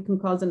year, and we can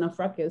cause enough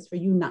ruckus for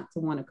you not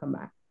to want to come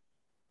back.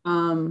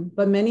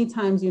 But many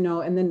times, you know,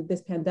 and then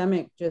this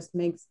pandemic just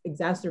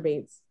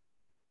exacerbates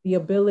the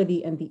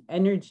ability and the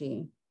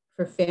energy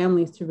for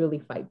families to really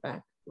fight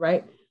back,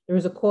 right? There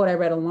was a quote I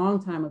read a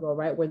long time ago,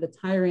 right, where the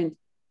tyrant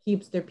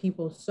keeps their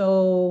people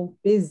so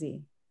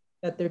busy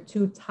that they're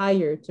too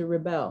tired to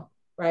rebel,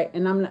 right?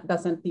 And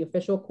that's not the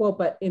official quote,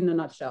 but in a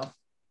nutshell,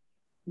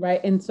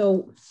 right? And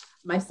so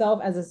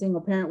myself as a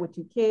single parent with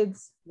 2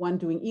 kids, one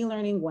doing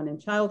e-learning, one in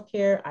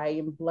childcare, I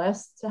am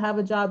blessed to have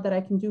a job that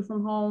I can do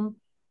from home.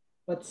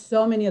 But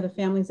so many of the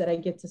families that I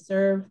get to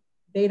serve,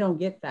 they don't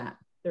get that.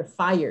 They're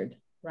fired,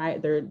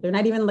 right? They're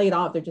not even laid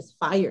off, they're just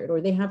fired, or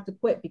they have to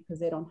quit because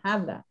they don't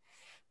have that.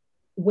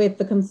 With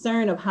the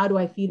concern of, how do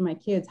I feed my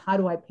kids? How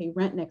do I pay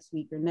rent next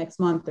week or next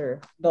month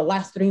or the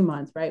last 3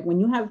 months, right? When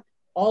you have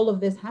all of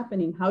this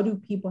happening, how do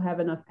people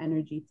have enough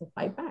energy to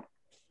fight back?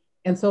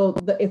 And so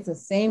it's the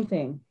same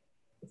thing.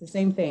 It's the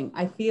same thing.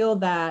 I feel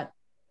that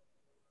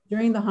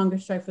during the hunger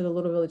strike for the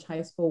Little Village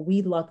High School,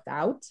 we lucked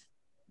out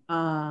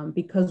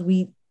because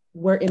we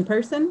were in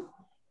person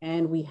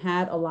and we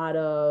had a lot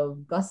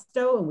of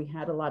gusto and we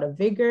had a lot of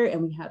vigor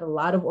and we had a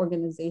lot of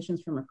organizations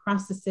from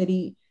across the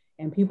city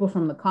and people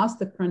from across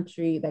the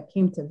country that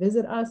came to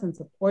visit us and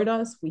support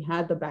us. We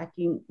had the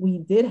backing, we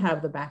did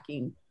have the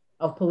backing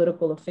of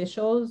political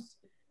officials,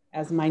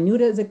 as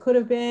minute as it could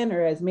have been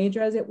or as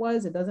major as it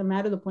was. It doesn't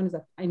matter. The point is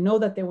that I know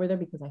that they were there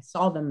because I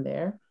saw them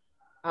there.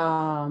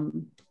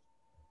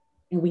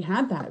 And we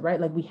had that, right?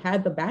 Like, we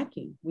had the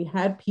backing, we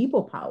had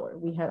people power,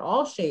 we had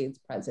all shades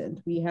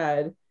present. We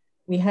had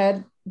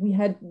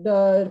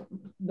the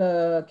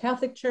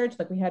Catholic Church,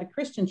 like we had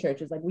Christian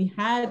churches, like we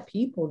had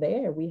people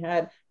there. We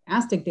had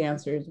Aztec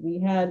dancers, we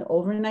had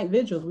overnight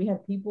vigils, we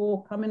had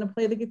people come in to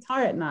play the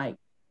guitar at night.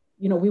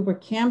 we were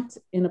camped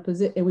in a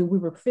position, and we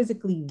were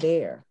physically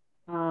there.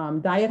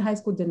 Dyett High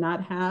School did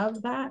not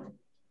have that.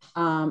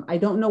 I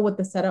don't know what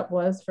the setup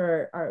was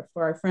for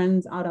our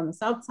friends out on the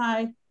South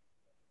side.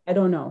 I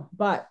don't know,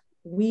 but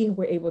we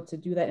were able to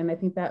do that. And I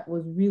think that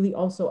was really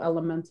also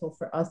elemental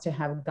for us to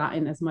have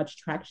gotten as much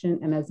traction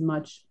and as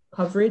much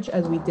coverage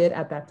as we did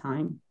at that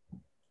time.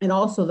 And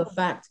also the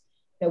fact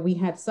that we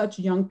had such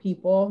young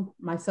people,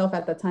 myself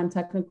at the time,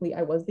 technically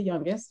I was the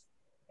youngest.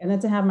 And then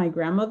to have my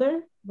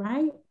grandmother,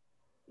 right?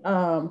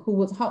 Who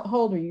was, how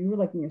old were you? You were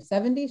like in your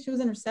 70s? She was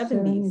in her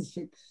 70s.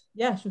 76.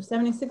 Yeah, she was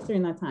 76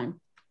 during that time.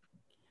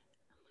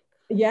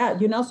 Yeah,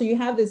 so you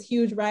have this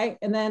huge, right?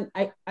 And then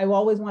I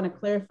always want to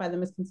clarify the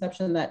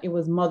misconception that it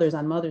was mothers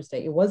on Mother's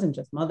Day. It wasn't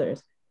just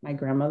mothers. My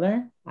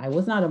grandmother, I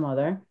was not a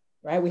mother,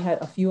 right? We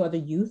had a few other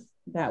youth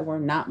that were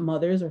not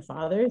mothers or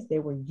fathers. They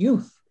were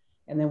youth.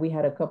 And then we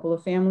had a couple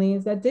of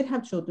families that did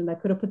have children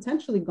that could have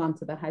potentially gone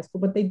to that high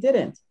school, but they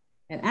didn't.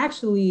 And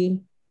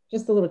actually,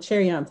 just a little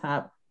cherry on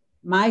top,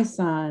 my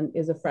son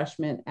is a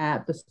freshman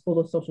at the School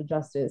of Social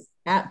Justice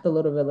at the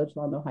Little Village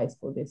Londo High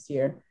School this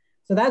year.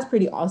 So that's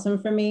pretty awesome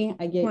for me.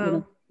 I get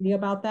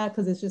about that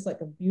because it's just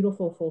like a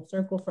beautiful full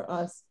circle for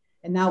us.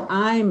 And now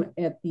I'm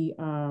at the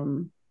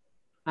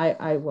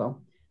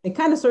they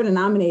kind of sort of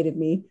nominated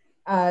me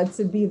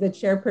to be the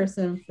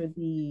chairperson for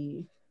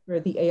the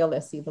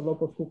ALSC, the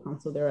local school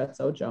council there at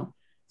Sojo.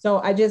 So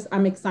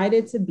I'm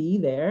excited to be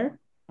there.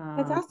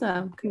 That's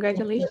awesome.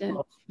 Congratulations.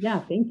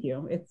 Yeah, thank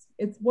you.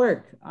 It's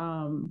work.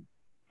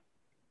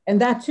 And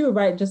that too,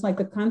 right? Just like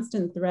the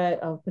constant threat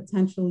of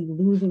potentially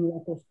losing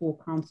local school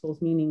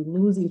councils, meaning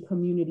losing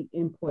community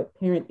input,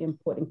 parent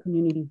input, and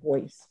community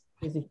voice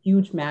is a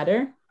huge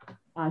matter.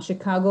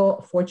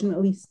 Chicago,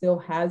 fortunately, still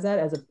has that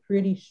as a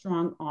pretty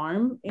strong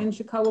arm in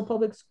Chicago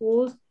public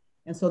schools.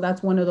 And so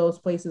that's one of those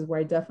places where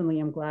I definitely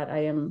am glad I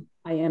am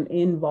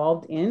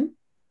involved in.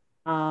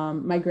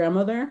 My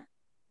grandmother,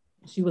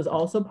 she was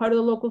also part of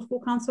the local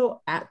school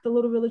council at the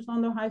Little Village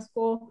Londo High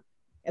School.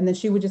 And then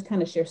she would just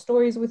kind of share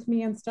stories with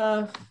me and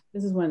stuff.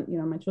 This is when,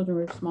 my children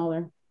were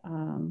smaller.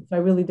 So I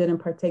really didn't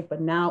partake,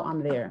 but now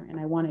I'm there and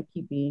I want to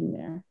keep being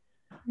there.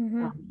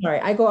 Mm-hmm. Sorry,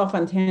 I go off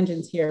on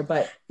tangents here,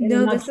 but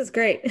no, this is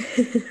great.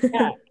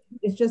 Yeah,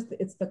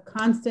 it's the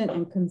constant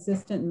and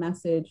consistent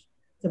message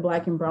to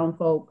Black and brown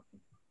folk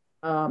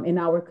in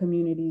our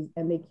communities.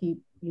 And they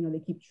keep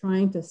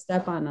trying to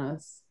step on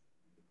us,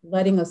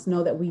 letting us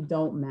know that we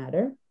don't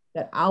matter,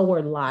 that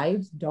our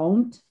lives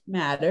don't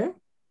matter.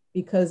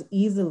 Because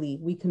easily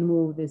we can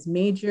move this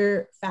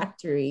major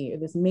factory or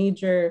this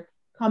major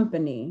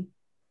company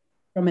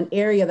from an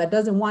area that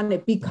doesn't want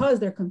it because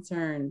they're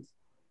concerned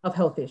of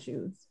health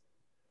issues,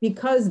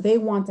 because they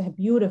want to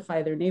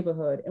beautify their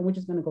neighborhood, and we're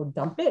just going to go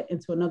dump it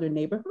into another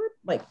neighborhood.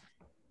 Like,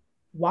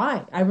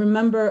 why? I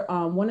remember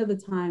one of the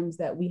times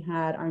that we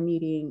had our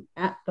meeting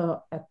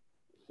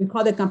we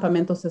called it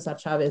Campamento Cesar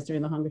Chavez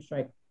during the hunger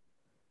strike.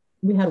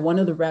 We had one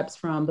of the reps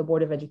from the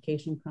Board of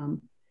Education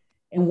come,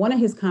 and one of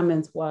his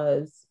comments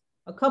was,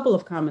 a couple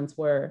of comments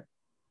were,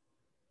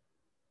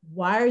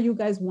 why do you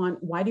guys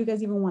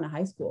even want a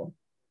high school?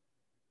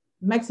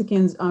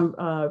 Mexicans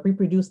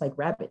reproduce like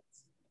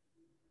rabbits,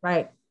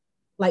 right?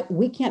 Like,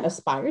 we can't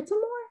aspire to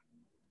more?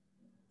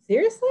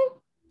 Seriously?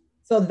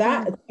 So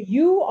that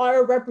you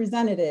are a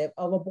representative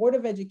of a Board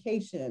of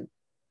Education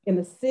in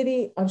the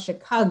city of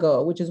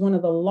Chicago, which is one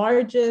of the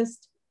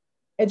largest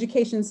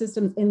education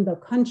systems in the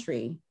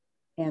country.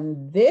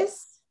 And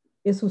this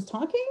is who's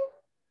talking?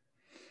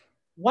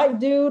 White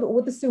dude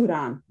with the suit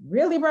on.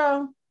 Really,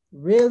 bro?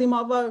 Really,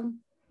 motherfucker?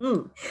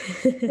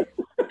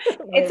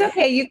 It's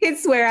okay. You can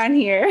swear on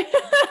here.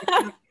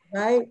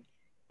 Right?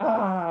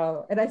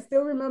 And I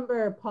still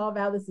remember Paul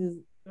Vallis's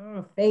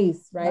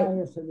face, right?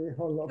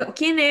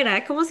 ¿Quién era?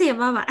 ¿Cómo se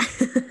llamaba?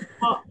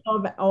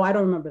 I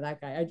don't remember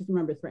that guy. I just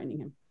remember threatening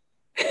him.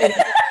 Edit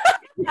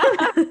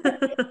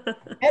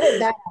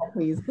that out,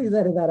 please. Please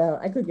edit that out.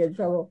 I could get in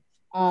trouble.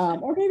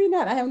 Or maybe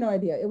not. I have no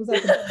idea. It was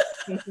like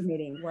a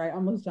meeting where I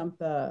almost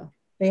jumped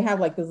they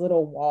have like this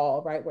little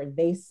wall, right, where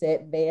they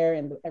sit there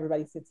and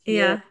everybody sits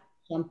here. Yeah.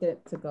 Jumped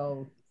it to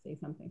go say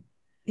something.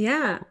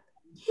 Yeah.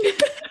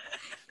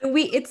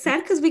 It's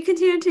sad because we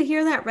continue to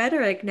hear that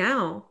rhetoric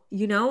now.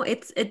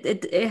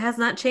 It has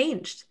not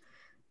changed.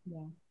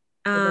 Yeah.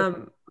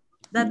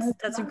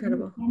 That's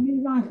incredible. La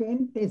misma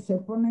gente se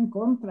pone en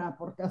contra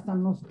porque hasta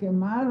nos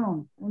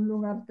quemaron un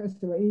lugar que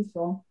se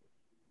hizo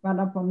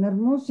para poner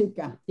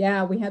música.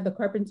 Yeah, we had the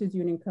Carpenters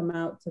Union come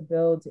out to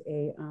build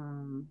a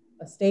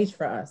stage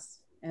for us.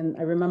 And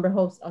I remember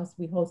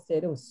we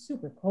hosted, it was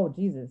super cold,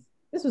 Jesus.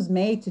 This was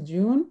May to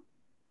June.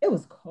 It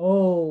was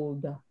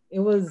cold. It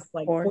was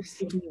like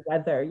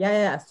weather.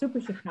 Yeah, super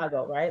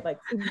Chicago, right? Like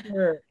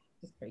super,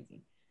 just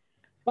crazy.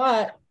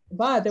 But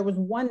there was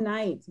one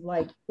night,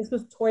 like this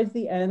was towards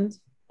the end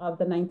of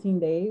the 19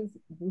 days.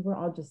 We were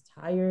all just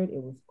tired.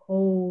 It was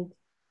cold.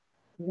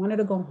 We wanted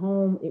to go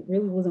home. It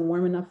really wasn't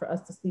warm enough for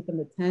us to sleep in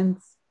the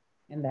tents.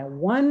 And that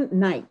one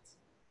night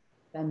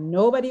that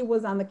nobody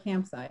was on the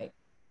campsite,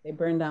 they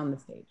burned down the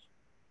stage.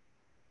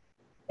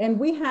 And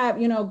we have,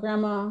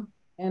 grandma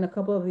and a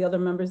couple of the other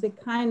members, they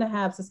kind of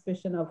have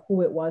suspicion of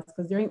who it was,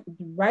 because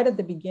right at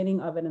the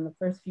beginning of it, in the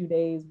first few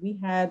days, we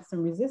had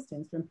some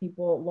resistance from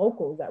people,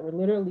 locals that were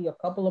literally a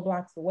couple of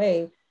blocks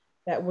away,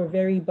 that were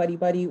very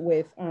buddy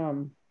with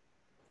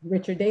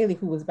Richard Daley,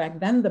 who was back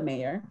then the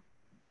mayor.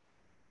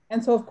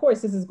 And so, of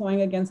course, this is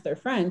going against their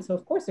friends. So,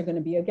 of course, they're going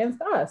to be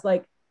against us.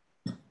 Like,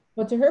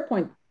 but to her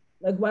point,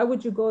 like, why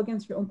would you go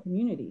against your own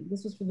community?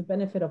 This was for the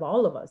benefit of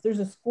all of us. There's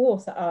a school,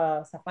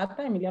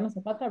 Zapata, Emiliano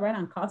Zapata, right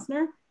on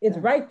Costner. It's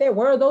right there.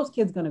 Where are those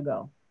kids going to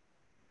go?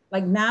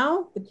 Like,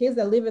 now, the kids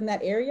that live in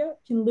that area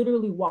can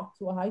literally walk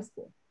to a high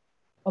school,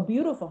 a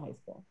beautiful high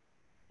school.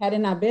 Had it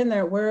not been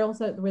there, where else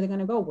were they going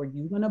to go? Were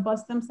you going to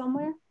bus them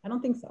somewhere? I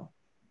don't think so.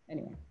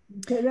 Anyway.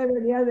 Usted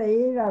debería de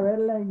ir a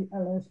verla a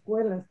la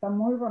escuela. Está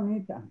muy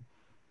bonita.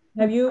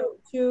 Have you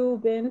two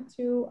been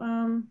to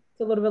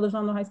Little Village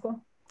Hondo High School?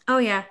 Oh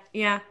yeah,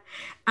 yeah.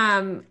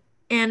 And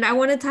I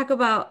want to talk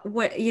about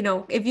what,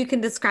 if you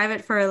can describe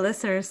it for our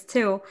listeners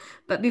too.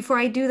 But before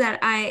I do that,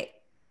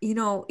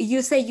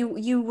 you say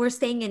you were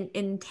staying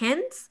in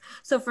tents.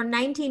 So for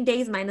 19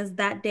 days minus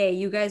that day,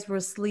 you guys were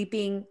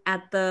sleeping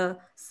at the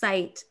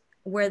site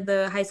where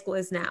the high school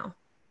is now.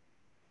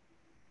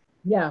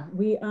 Yeah,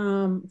 we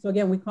so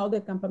again, we called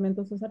it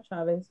Campamento Cesar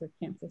Chavez, or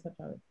Camp Cesar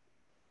Chavez.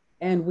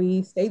 And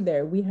we stayed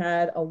there. We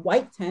had a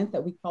white tent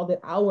that we called it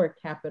our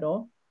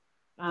capital.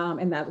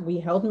 And that we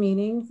held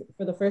meetings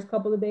for the first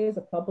couple of days.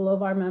 A couple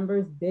of our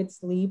members did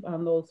sleep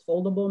on those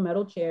foldable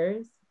metal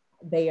chairs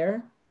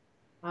there.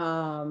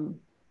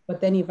 But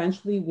then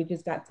eventually we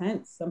just got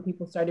tents. Some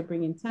people started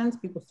bringing tents.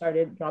 People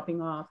started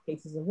dropping off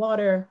cases of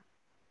water.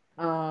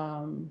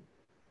 I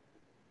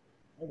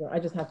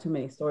just have too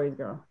many stories,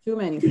 girl. Too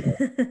many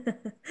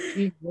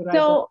stories.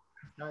 So,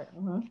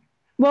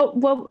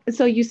 well,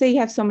 so you say you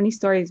have so many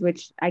stories,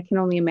 which I can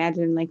only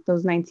imagine, like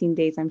those 19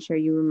 days, I'm sure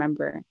you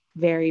remember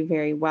very,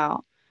 very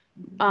well.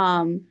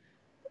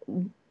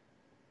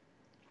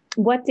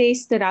 What day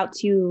stood out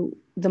to you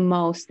the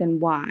most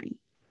and why?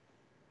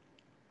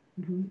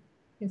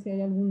 Que si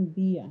hay algún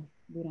día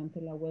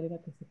durante la huelga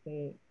que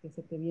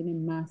se te viene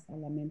más a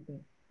la mente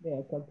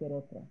de cualquier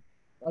otro.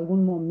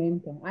 Algún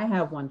momento. I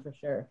have one for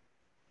sure.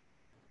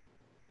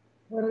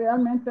 Pues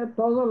realmente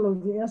todos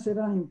los días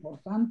eran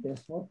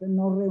importantes, porque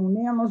nos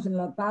reuníamos en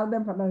la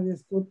tarde para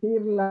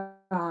discutir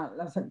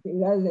las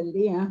actividades del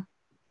día.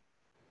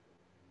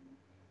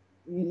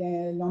 Y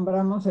le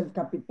nombramos el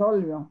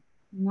Capitolio,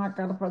 una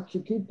carpa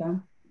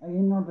chiquita.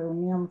 Ahí nos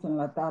reuníamos en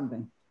la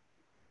tarde.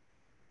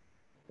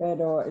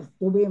 Pero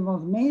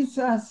tuvimos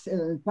misas,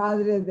 el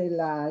padre de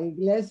la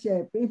iglesia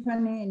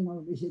Epiphany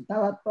nos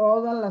visitaba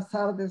todas las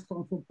tardes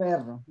con su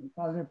perro, el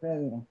padre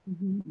Pedro.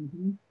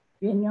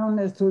 Vinieron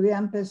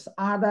estudiantes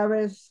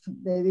árabes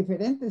de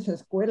diferentes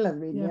escuelas.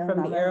 Yeah,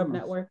 from the Arab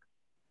Network.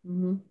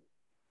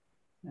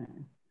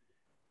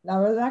 La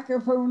verdad que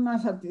fue una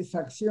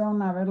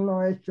satisfacción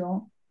haberlo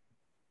hecho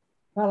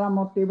para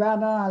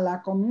motivar a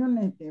la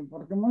community,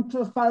 porque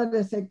muchos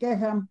padres se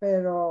quejan,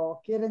 pero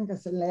quieren que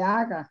se le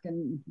haga, que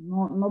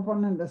no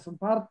ponen de su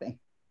parte.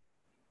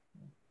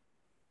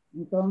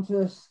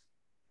 Entonces,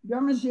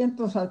 yo me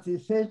siento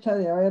satisfecha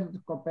de haber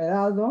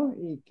cooperado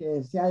y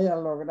que se haya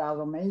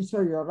logrado. Me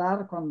hizo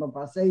llorar cuando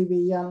pasé y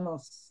vi a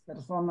las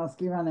personas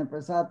que iban a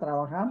empezar a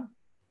trabajar.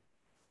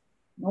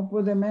 No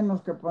pude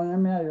menos que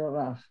ponerme a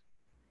llorar.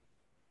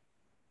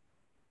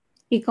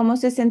 ¿Y cómo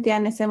se sentía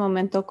en ese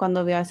momento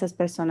cuando vio a esas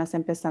personas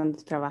empezando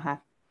a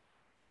trabajar?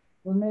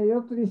 Pues me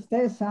dio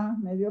tristeza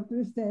y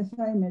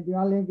me dio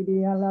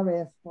alegría a la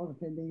vez,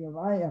 porque digo,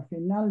 vaya,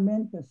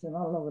 finalmente se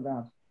va a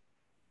lograr.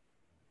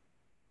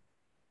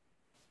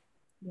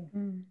 Yeah.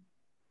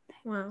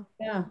 Wow.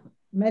 Yeah,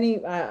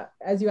 many,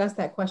 as you asked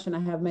that question, I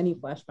have many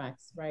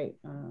flashbacks, right?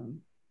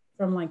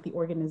 From like the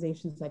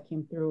organizations that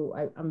came through.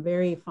 I'm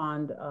very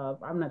fond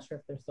of, I'm not sure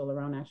if they're still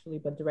around actually,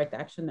 but Direct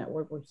Action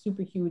Network were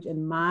super huge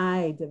in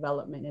my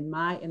development, in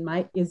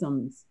my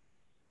isms.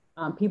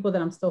 People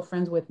that I'm still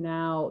friends with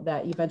now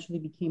that eventually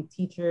became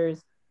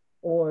teachers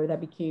or that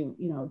became,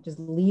 just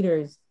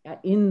leaders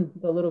in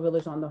the Little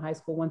Village Hondo High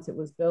School once it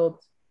was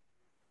built.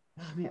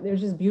 Oh man,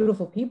 there's just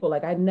beautiful people.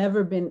 Like I'd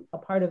never been a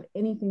part of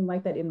anything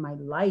like that in my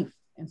life.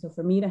 And so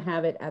for me to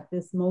have it at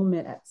this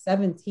moment at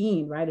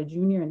 17, right, a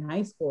junior in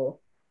high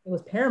school, it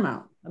was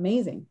paramount,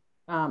 amazing.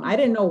 I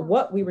didn't know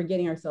what we were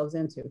getting ourselves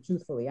into,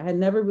 truthfully. I had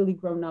never really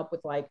grown up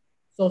with like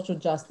social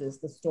justice,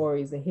 the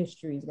stories, the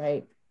histories,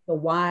 right? The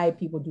why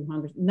people do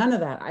hunger, none of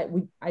that.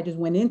 I just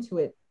went into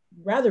it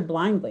rather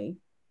blindly.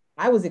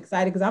 I was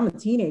excited because I'm a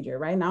teenager,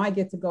 right? Now I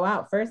get to go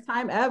out, first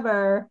time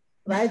ever,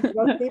 right?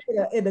 Go sleep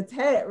in a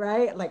tent,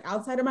 right? Like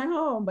outside of my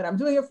home, but I'm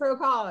doing it for a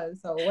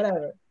cause, so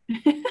whatever.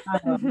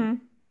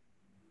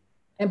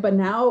 But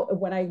now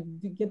when I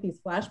get these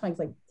flashbacks,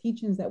 like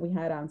teachings that we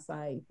had on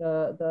site,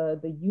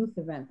 the youth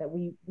event that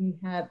we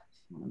had,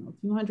 I don't know,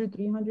 200,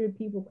 300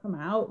 people come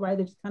out, right?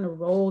 They just kind of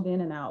rolled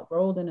in and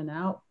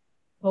out.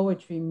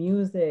 Poetry,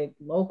 music,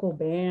 local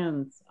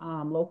bands,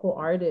 local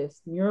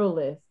artists,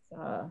 muralists.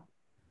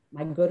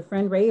 My good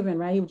friend Raven,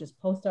 right? He would just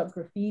post up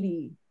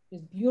graffiti,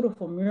 just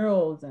beautiful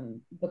murals,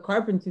 and the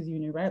Carpenters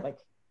Union, right? Like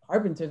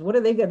carpenters. What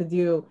are they going to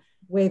do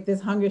with this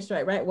hunger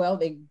strike, right? Well,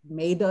 they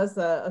made us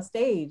a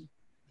stage.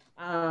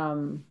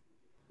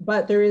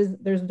 But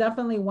there's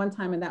definitely one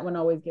time, and that one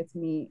always gets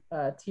me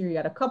teary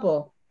at a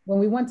couple. When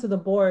we went to the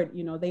board,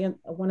 you know,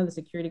 one of the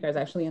security guards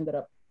actually ended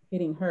up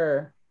hitting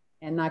her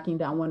and knocking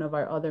down one of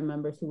our other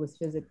members who was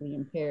physically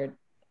impaired.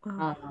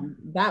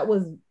 That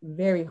was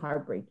very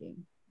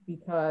heartbreaking,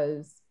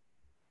 because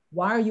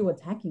why are you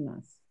attacking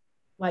us?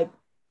 Like,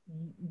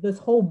 this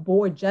whole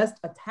board just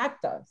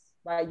attacked us,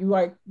 right?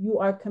 You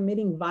are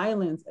committing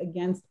violence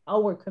against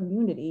our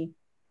community,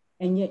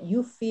 and yet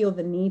you feel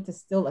the need to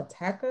still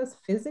attack us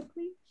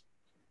physically?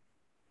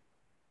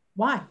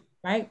 Why,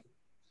 right?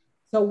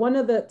 So one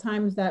of the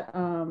times that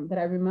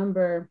I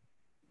remember,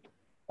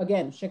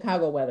 again,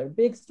 Chicago weather,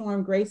 big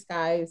storm, gray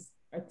skies,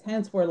 our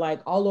tents were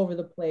like all over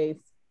the place.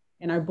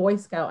 And our Boy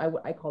Scout,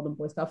 I call them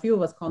Boy Scout, a few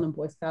of us call him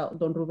Boy Scout,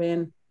 Don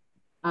Ruben,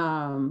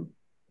 who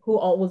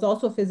was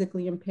also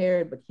physically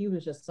impaired, but he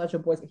was just such a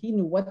Boy Scout. He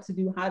knew what to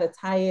do, how to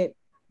tie it,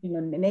 you know,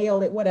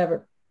 nail it,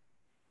 whatever.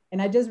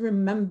 And I just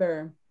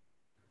remember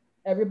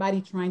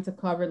everybody trying to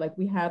cover, like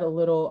we had a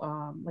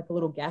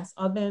little gas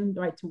oven,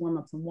 right, to warm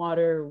up some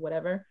water or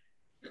whatever.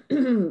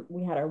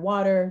 We had our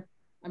water.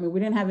 I mean, we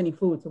didn't have any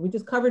food, so we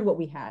just covered what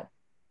we had,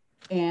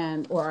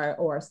 and or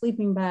our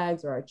sleeping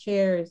bags or our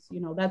chairs, you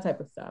know, that type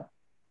of stuff.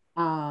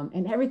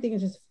 And everything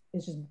is just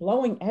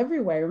blowing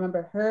everywhere. I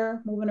remember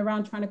her moving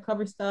around trying to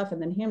cover stuff,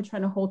 and then him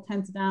trying to hold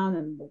tents down,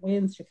 and the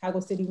winds, Chicago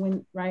City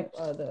wind, right,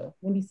 the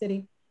windy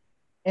city.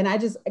 And I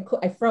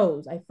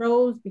froze. I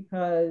froze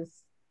because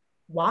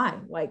why?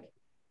 Like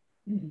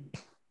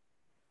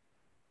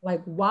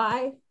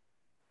why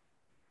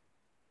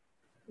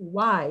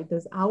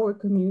does our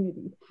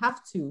community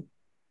have to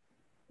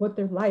put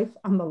their life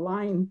on the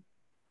line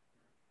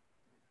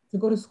to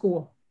go to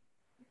school?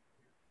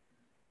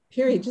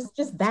 Period.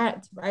 Just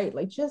that, right?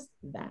 Like, just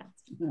that.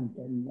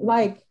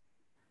 Like,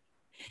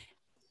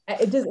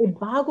 it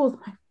boggles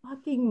my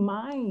fucking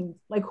mind.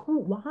 Like,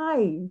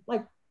 why?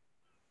 Like,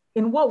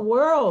 in what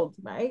world,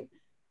 right?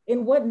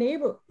 In what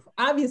neighborhood?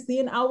 Obviously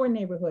in our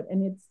neighborhood,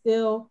 and it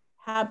still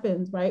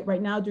happens, right?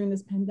 Right now during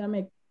this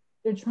pandemic,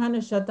 they're trying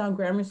to shut down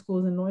grammar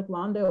schools in North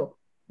Londo.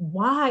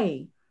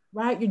 Why,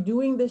 right? You're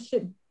doing this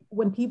shit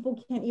when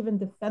people can't even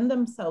defend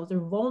themselves. They're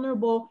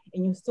vulnerable,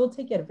 and you still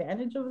take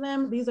advantage of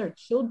them. These are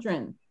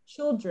children.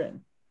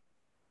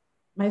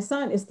 My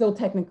son is still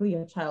technically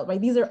a child,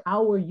 right? These are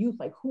our youth.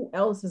 Like, who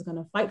else is going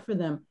to fight for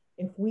them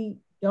if we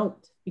don't?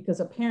 Because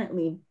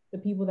apparently the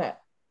people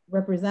that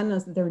represent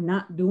us, they're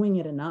not doing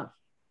it enough,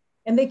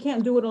 and they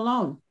can't do it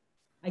alone.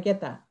 I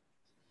get that.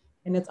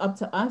 And it's up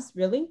to us,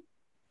 really,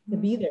 to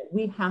be there.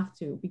 We have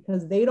to,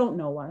 because they don't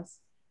know us.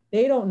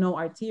 They don't know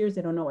our tears.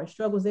 They don't know our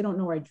struggles. They don't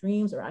know our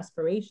dreams or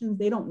aspirations.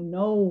 They don't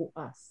know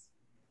us.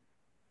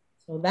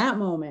 So that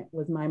moment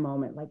was my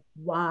moment. Like,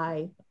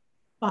 why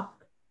the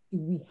fuck do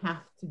we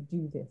have to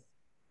do this?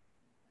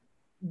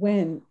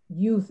 When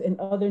youth in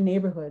other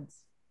neighborhoods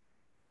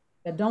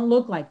that don't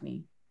look like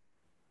me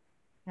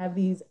have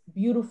these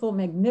beautiful,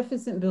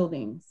 magnificent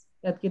buildings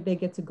that they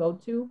get to go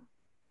to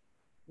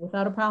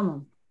without a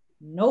problem.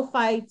 No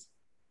fight,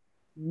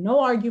 no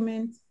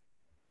argument,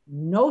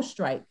 no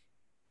strike.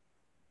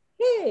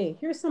 Hey,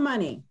 here's some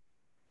money.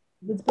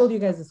 Let's build you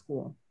guys a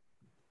school.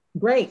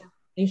 Great,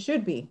 they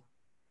should be.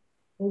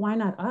 But why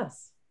not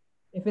us?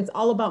 If it's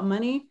all about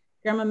money,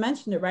 Grandma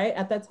mentioned it, right?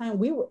 At that time,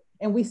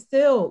 we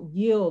still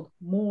yield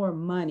more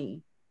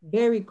money,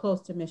 very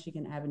close to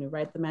Michigan Avenue,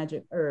 right?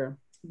 The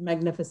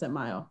Magnificent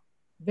Mile.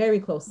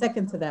 Very close,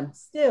 second to them,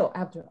 still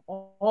after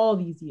all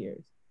these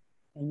years.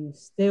 And you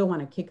still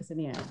want to kick us in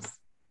the ass.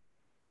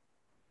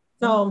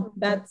 So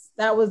that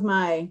was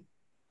my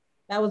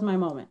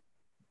moment.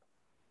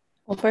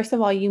 Well, first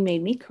of all, you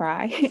made me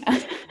cry.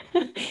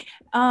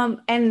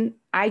 And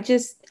I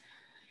just,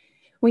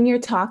 when you're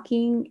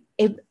talking,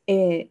 it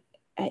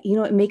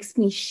makes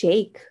me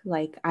shake.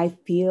 Like, I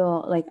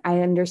feel like I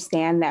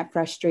understand that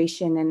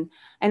frustration,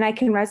 and I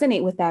can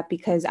resonate with that,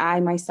 because I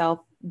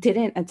myself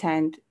didn't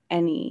attend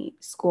any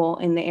school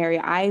in the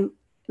area. I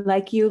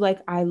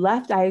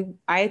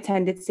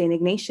attended St.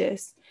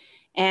 Ignatius,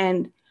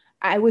 and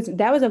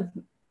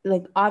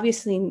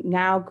obviously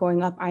now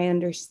growing up, I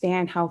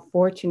understand how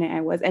fortunate I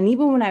was. And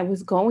even when I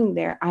was going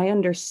there, I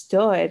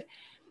understood,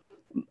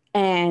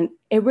 and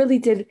it really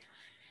does.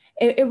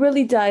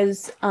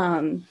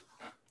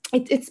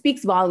 It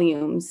speaks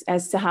volumes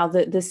as to how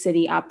the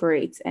city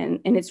operates. And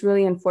it's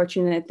really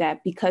unfortunate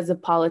that because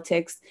of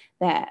politics,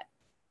 that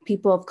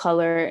people of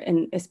color,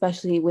 and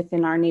especially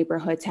within our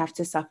neighborhoods, have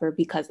to suffer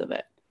because of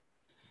it.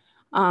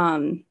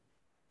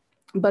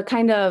 But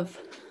kind of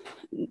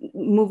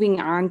moving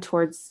on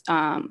towards,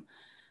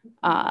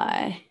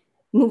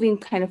 moving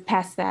kind of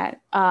past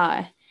that,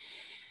 I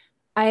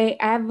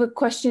have a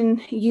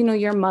question. You know,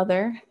 your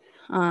mother,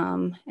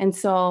 and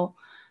so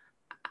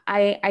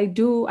I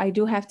do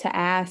have to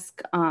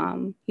ask,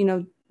 do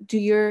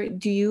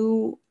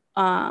you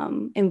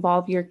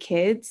involve your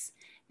kids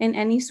in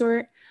any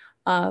sort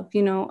of,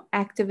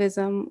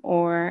 activism,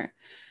 or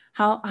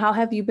how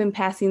have you been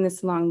passing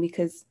this along?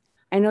 Because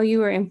I know you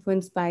were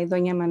influenced by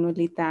Doña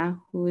Manuelita,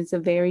 who is a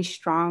very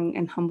strong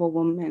and humble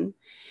woman.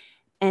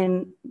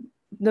 And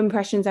the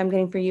impressions I'm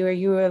getting for you are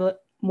you were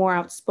more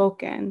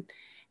outspoken.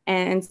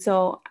 And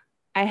so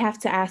I have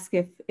to ask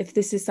if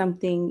this is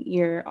something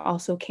you're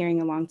also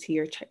carrying along to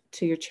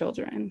your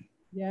children.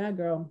 Yeah,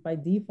 girl, by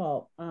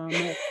default.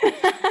 They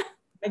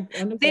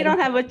don't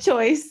have a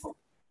choice.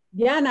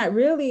 Yeah, not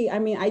really. I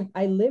mean,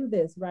 I live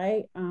this,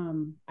 right?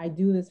 I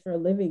do this for a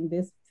living.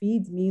 This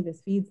feeds me,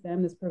 this feeds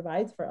them, this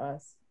provides for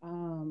us.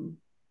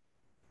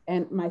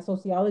 And my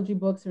sociology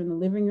books are in the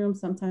living room.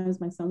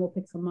 Sometimes my son will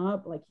pick some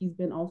up. Like, he's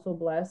been also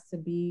blessed to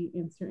be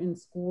in certain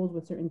schools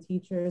with certain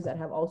teachers that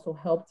have also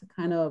helped to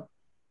kind of,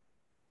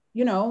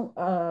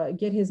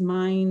 get his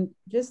mind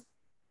just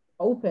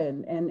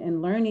open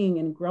and learning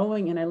and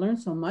growing. And I learned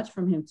so much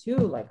from him too.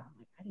 Like, I'm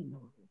like, I didn't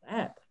know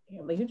that.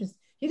 Like,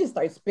 he just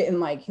started spitting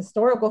like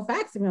historical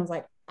facts to me. I was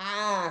like,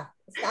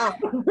 stop,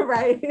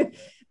 right?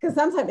 Because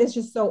sometimes it's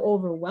just so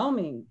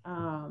overwhelming.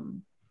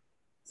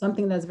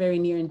 Something that's very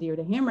near and dear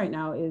to him right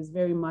now is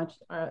very much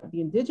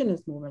the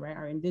indigenous movement, right?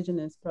 Our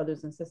indigenous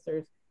brothers and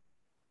sisters,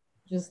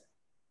 just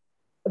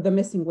the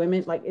missing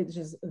women, like, it's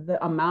just the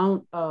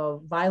amount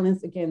of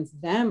violence against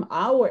them,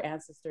 our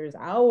ancestors,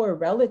 our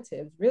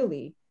relatives,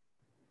 really.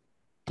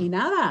 Y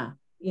nada,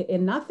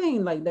 and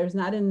nothing, like, there's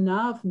not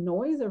enough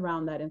noise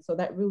around that. And so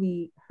that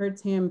really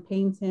hurts him,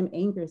 pains him,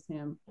 angers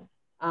him.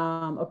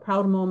 A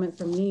proud moment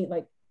for me,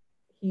 like,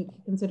 he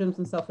considers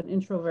himself an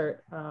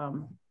introvert.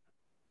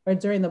 Or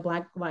during the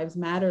Black Lives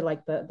Matter,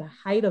 like the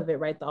height of it,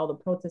 right? All the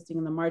protesting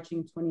and the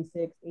marching,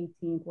 26th,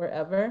 18th,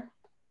 wherever,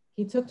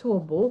 he took to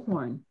a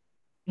bullhorn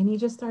and he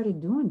just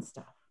started doing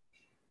stuff.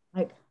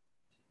 Like,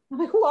 I'm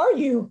like, who are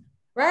you?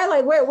 Right?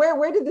 Like,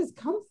 where did this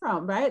come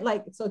from? Right?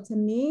 Like, so to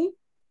me,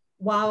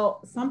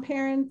 while some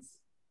parents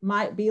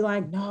might be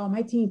like, no,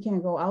 my teen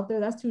can't go out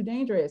there, that's too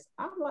dangerous.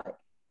 I'm like,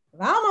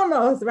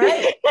 vámonos,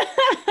 right?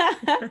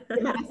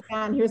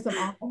 Here's some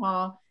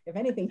alcohol. If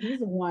anything, he's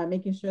the one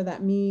making sure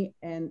that me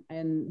and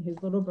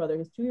his little brother,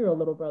 his 2-year-old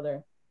little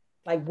brother,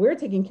 like, we're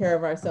taking care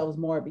of ourselves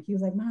more. But he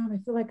was like, Mom, I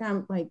feel like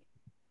I'm like,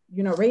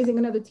 raising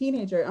another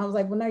teenager. And I was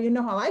like, well, now you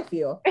know how I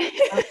feel.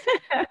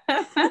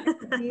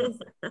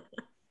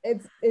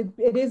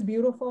 It is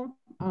beautiful.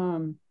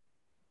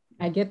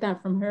 I get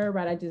that from her,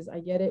 right? I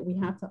get it. We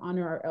have to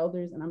honor our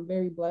elders, and I'm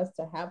very blessed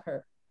to have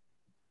her.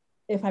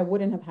 If I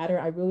wouldn't have had her,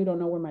 I really don't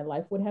know where my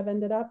life would have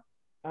ended up.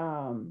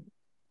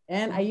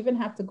 And I even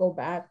have to go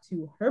back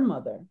to her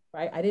mother,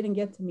 right? I didn't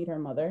get to meet her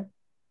mother,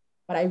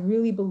 but I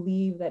really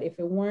believe that if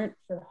it weren't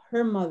for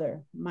her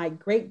mother, my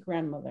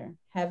great-grandmother,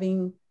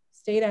 having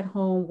stayed at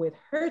home with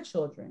her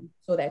children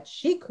so that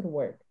she could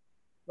work,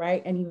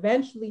 right? And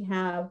eventually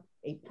have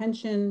a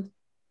pensioned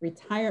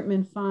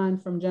retirement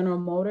fund from General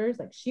Motors,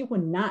 like, she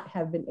would not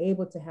have been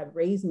able to have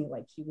raised me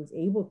like she was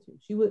able to.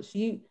 She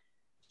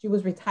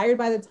was retired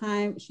by the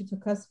time she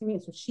took custody of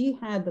me. So she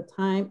had the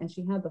time and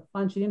she had the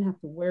fun. She didn't have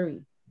to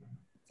worry.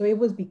 So it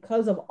was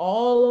because of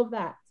all of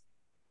that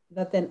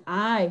then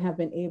I have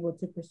been able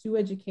to pursue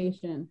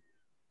education,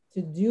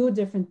 to do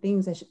different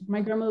things that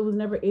my grandmother was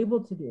never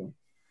able to do.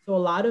 So a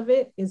lot of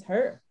it is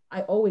her.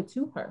 I owe it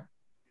to her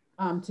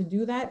to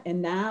do that.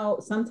 And now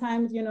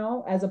sometimes,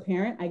 as a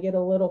parent, I get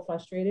a little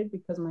frustrated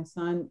because my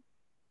son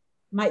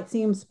might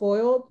seem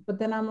spoiled, but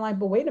then I'm like,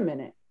 but wait a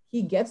minute,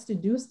 he gets to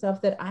do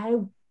stuff that I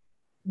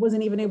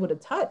wasn't even able to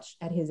touch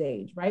at his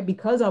age, right?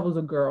 Because I was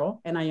a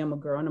girl, and I am a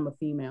girl, and I'm a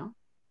female.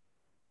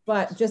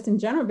 But just in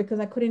general, because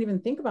I couldn't even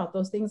think about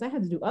those things, I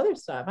had to do other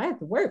stuff. I had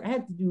to work. I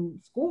had to do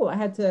school. I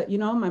had to,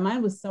 my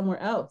mind was somewhere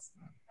else.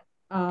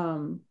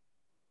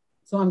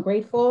 So I'm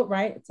grateful,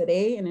 right?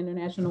 Today, in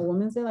International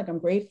Women's Day, like, I'm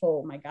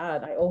grateful. My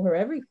God, I owe her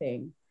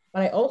everything.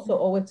 But I also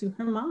owe it to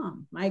her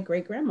mom, my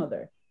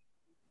great-grandmother,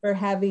 for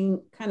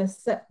having kind of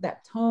set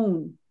that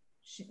tone.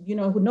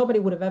 Who nobody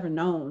would have ever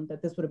known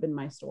that this would have been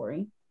my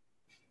story.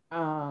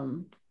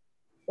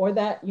 Or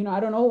that, I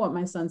don't know what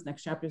my son's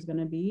next chapter is going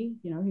to be.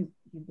 He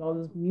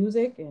loves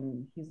music,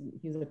 and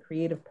he's a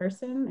creative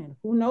person, and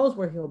who knows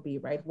where he'll be,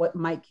 right? What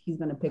mic he's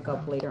going to pick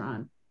up later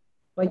on.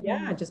 But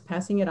yeah, just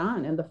passing it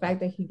on. And the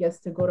fact that he gets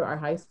to go to our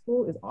high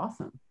school is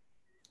awesome.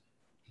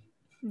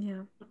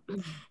 Yeah.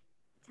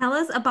 Tell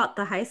us about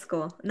the high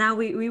school. Now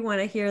we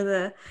want to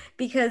hear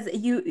because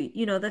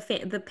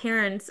the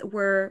parents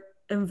were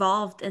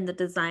involved in the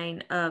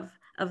design of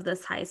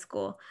this high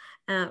school.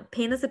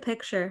 Paint us a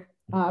picture.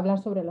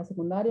 Hablar sobre la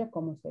secundaria,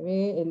 cómo se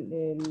ve,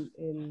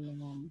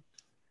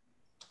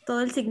 todo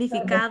el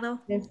significado.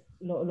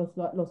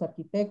 Los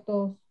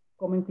arquitectos,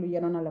 cómo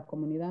incluyeron a la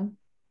comunidad.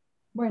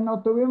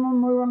 Bueno, tuvimos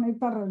muy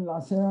bonita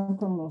relación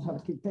con los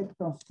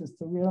arquitectos que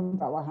estuvieron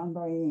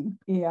trabajando ahí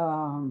y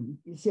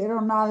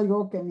hicieron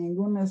algo que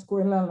ninguna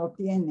escuela lo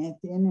tiene.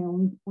 Tiene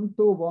un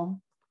tubo,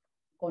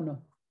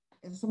 cono.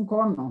 Es un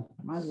cono,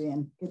 más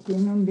bien, que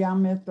tiene un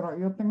diámetro.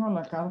 Yo tengo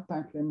la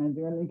carta que me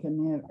dio el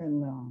ingeniero,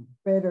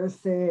 pero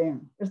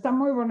está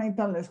muy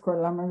bonita la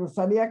escuela. Me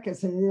gustaría que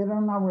se diera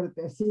una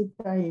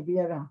vueltecita y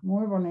viera.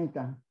 Muy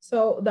bonita.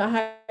 So the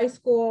high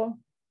school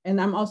And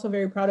I'm also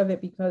very proud of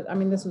it because, I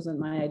mean, this wasn't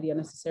my idea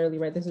necessarily,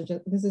 right? This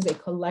is a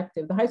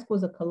collective. The high school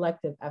is a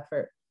collective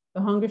effort.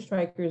 The hunger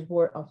strikers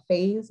were a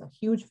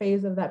huge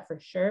phase of that for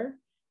sure.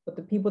 But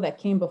the people that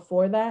came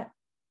before that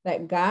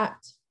got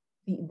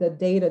the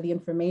data, the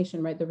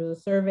information, right? There was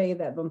a survey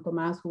that Don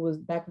Tomas, who was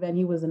back then,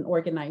 he was an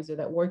organizer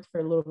that worked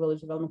for Little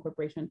Village Development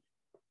Corporation.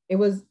 It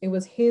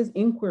was his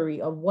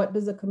inquiry of what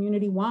does the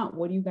community want?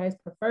 What do you guys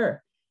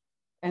prefer?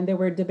 And they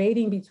were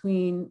debating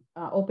between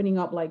opening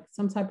up like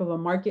some type of a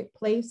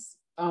marketplace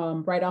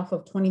right off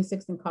of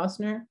 26th and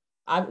Costner.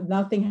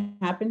 Nothing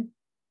happened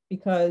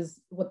because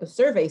what the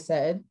survey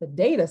said, the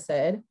data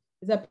said,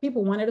 is that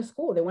people wanted a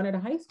school. They wanted a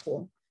high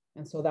school.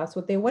 And so that's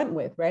what they went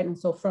with, right? And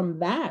so from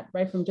that,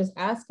 right, from just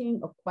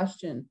asking a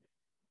question,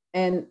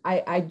 and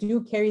I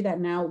do carry that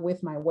now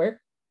with my work,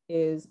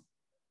 is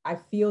I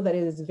feel that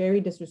it is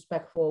very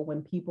disrespectful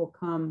when people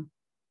come,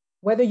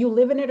 whether you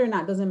live in it or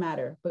not, doesn't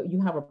matter, but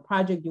you have a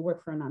project, you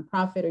work for a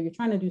nonprofit, or you're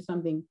trying to do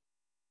something,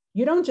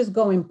 you don't just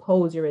go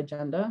impose your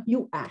agenda,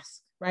 you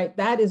ask, right?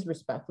 That is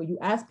respectful. You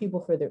ask people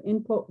for their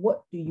input.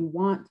 What do you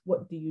want?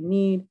 What do you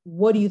need?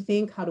 What do you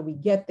think? How do we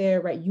get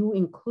there, right? You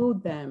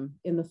include them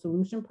in the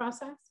solution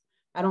process.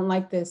 I don't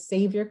like this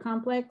savior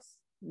complex,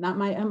 not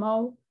my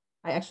MO.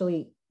 I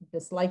actually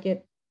dislike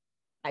it.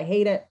 I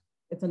hate it.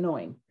 It's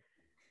annoying,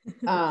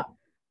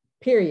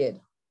 period.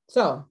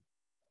 So,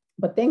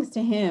 but thanks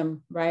to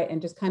him, right,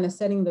 and just kind of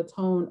setting the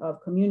tone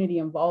of community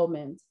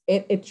involvement,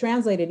 it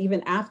translated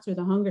even after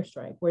the hunger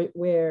strike,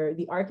 where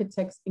the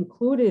architects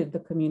included the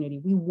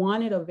community. We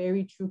wanted a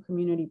very true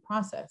community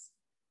process.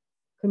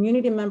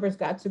 Community members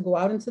got to go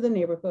out into the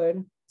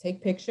neighborhood,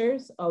 take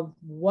pictures of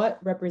what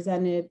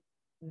represented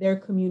their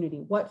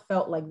community, what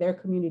felt like their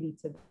community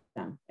to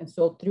them. And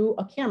so through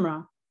a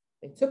camera,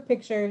 they took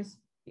pictures,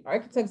 the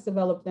architects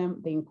developed them,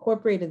 they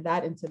incorporated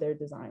that into their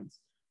designs.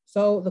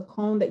 So the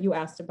cone that you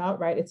asked about,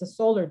 right, it's a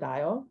solar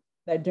dial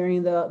that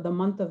during the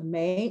month of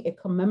May, it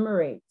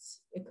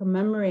commemorates the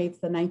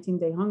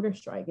 19-day hunger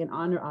strike in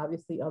honor,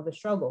 obviously, of the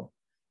struggle.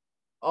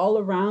 All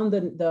around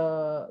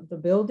the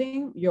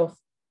building,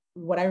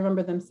 what I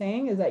remember them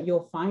saying is that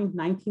you'll find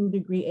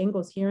 19-degree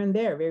angles here and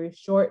there, very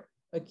short,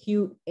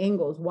 acute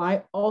angles.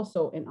 Why?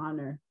 Also in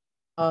honor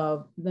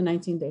of the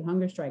 19-day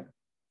hunger strike.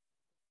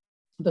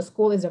 The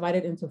school is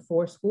divided into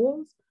 4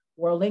 schools: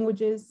 world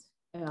languages,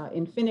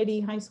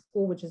 Infinity High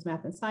School, which is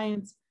math and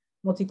science,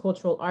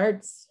 multicultural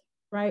arts,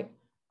 right?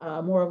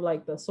 More of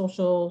like the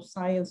social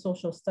science,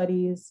 social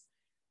studies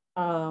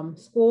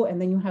school. And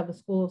then you have the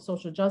School of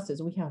Social Justice.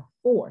 We have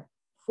four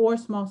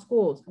small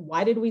schools.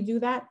 Why did we do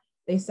that?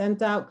 They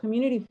sent out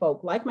community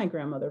folk like my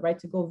grandmother, right,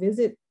 to go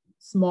visit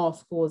small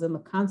schools and the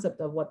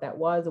concept of what that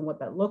was and what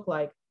that looked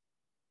like,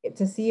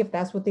 to see if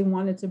that's what they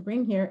wanted to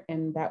bring here.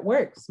 And that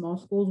works. Small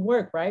schools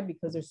work, right?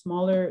 Because there's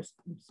smaller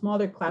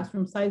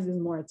classroom sizes,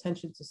 more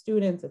attention to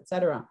students,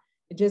 etc.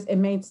 It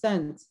made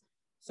sense.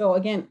 So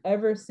again,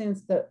 ever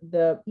since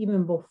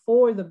even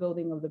before the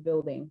building of the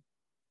building,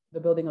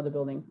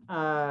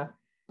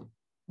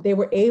 they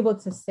were able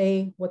to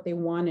say what they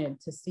wanted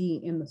to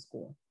see in the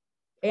school.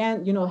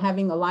 And,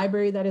 having a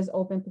library that is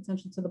open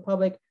potentially to the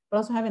public, but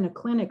also having a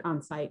clinic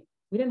on site.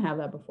 We didn't have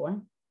that before.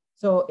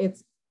 So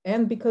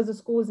and because the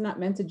school is not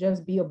meant to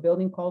just be a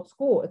building called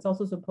school, it's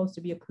also supposed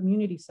to be a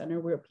community center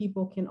where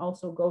people can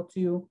also go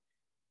to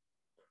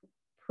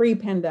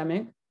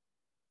pre-pandemic,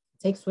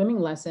 take swimming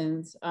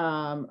lessons,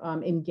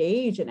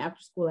 engage in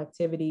after-school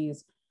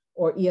activities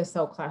or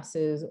ESL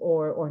classes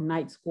or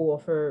night school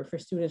for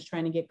students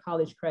trying to get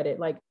college credit.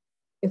 Like,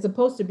 it's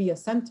supposed to be a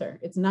center.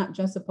 It's not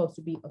just supposed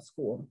to be a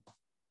school.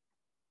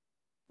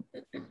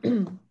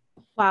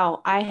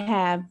 Wow, I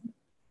have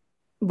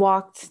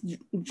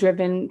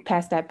driven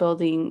past that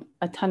building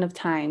a ton of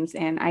times,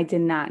 and I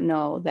did not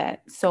know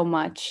that so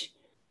much,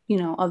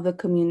 of the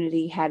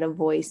community had a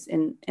voice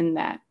in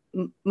that.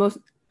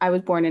 I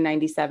was born in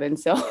 97,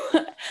 so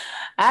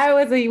I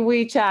was a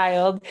wee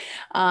child.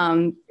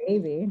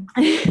 Baby.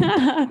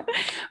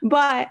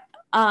 But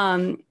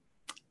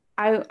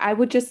I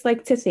would just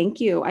like to thank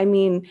you. I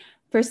mean,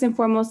 first and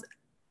foremost,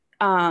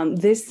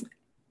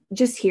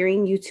 just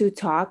hearing you two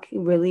talk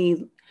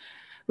really,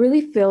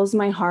 really fills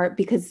my heart,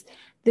 because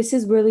this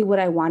is really what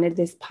I wanted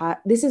this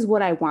is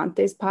what I want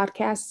this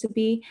podcast to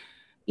be.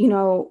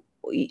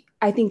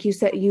 I think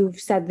you've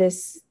said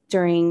this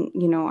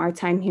during, our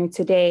time here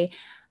today,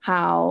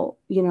 how,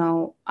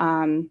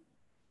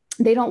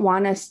 they don't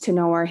want us to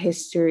know our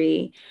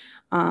history,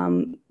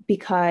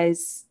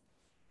 because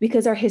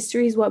our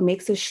history is what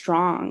makes us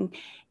strong.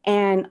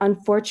 And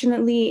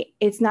unfortunately,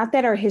 it's not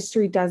that our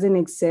history doesn't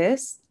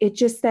exist. It's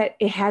just that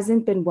it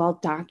hasn't been well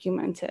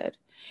documented.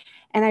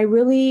 And I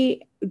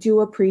really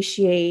do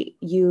appreciate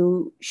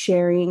you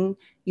sharing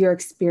your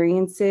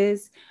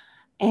experiences.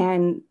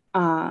 And,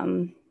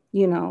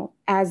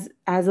 as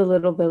a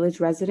Little Village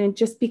resident,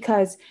 just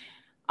because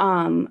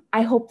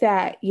I hope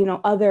that,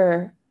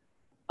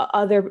 other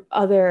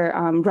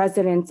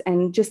residents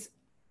and just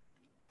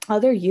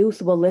other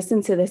youth will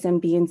listen to this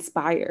and be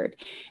inspired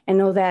and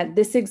know that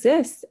this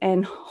exists.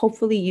 And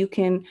hopefully you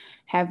can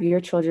have your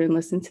children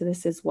listen to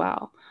this as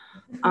well.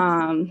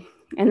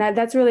 And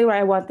that's really where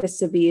I want this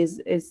to be,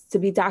 is to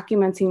be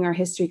documenting our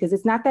history, because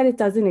it's not that it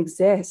doesn't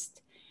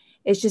exist.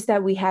 It's just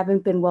that we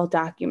haven't been well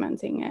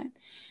documenting it.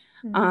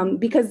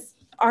 Because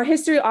our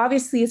history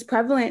obviously is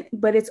prevalent,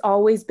 but it's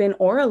always been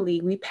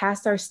orally. We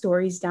passed our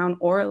stories down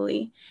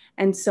orally.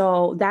 And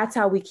so that's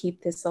how we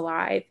keep this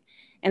alive.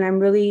 And I'm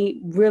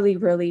really, really,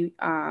 really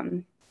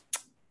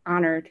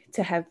honored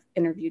to have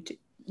interviewed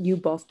you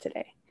both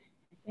today.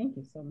 Thank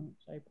you so much.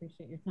 I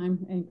appreciate your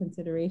time and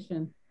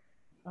consideration.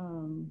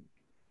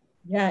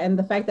 Yeah, and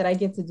the fact that I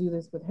get to do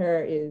this with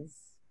her is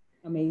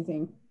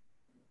amazing.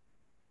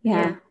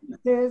 Yeah.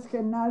 Es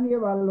que nadie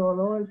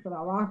valoró el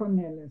trabajo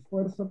ni el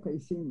esfuerzo que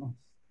hicimos.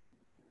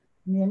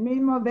 Ni el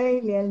mismo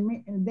Daily,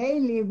 el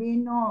Daily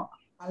vino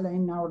a la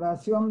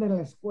inauguración de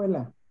la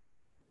escuela,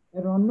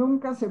 pero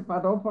nunca se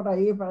paró por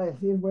ahí para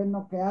decir,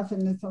 bueno, ¿qué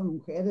hacen estas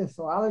mujeres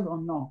o algo?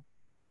 No.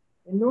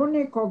 El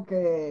único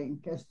que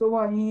estuvo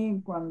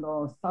ahí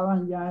cuando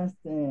estaban ya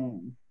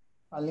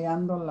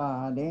paleando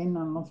la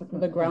arena, no sé qué.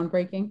 The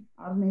groundbreaking.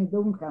 Arne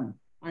Duncan.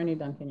 Arne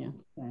Duncan, yeah.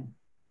 Sí.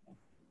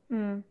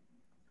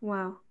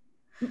 Wow.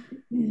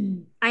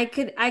 I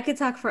could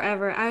talk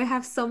forever. I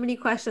have so many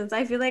questions.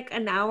 I feel like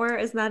an hour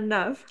is not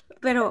enough.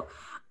 Pero,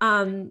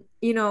 Andrea,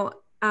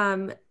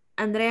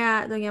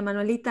 doña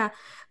Manuelita,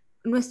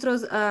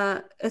 nuestros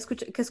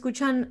que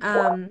escuchan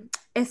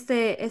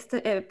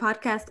este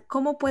podcast,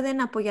 ¿cómo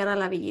pueden apoyar a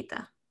La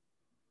Villita?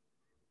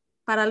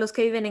 Para los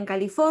que viven en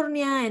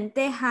California, en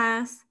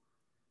Texas,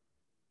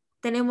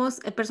 tenemos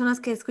personas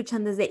que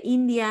escuchan desde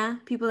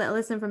India, people that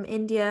listen from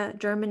India,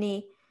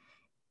 Germany,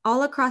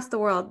 all across the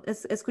world,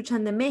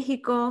 escuchan de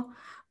México,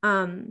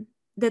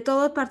 de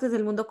todas partes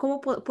del mundo. ¿Cómo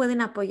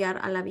pueden apoyar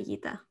a La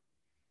Villita?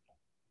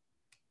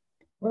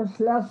 Pues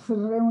las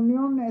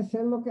reuniones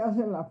es lo que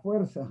hace la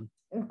fuerza.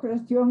 Es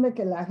cuestión de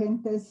que la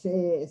gente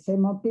se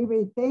motive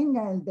y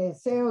tenga el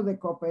deseo de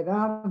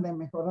cooperar, de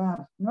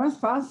mejorar. No es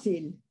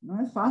fácil, no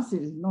es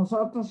fácil.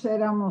 Nosotros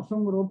éramos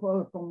un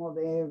grupo como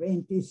de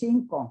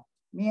 25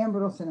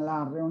 miembros en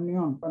la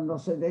reunión cuando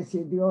se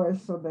decidió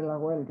eso de la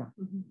huelga.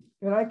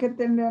 Pero hay que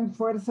tener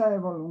fuerza de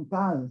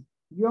voluntad.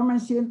 Yo me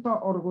siento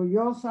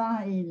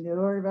orgullosa y le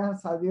doy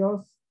gracias a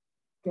Dios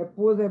que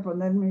pude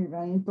poner mi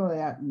granito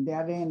de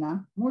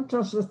arena.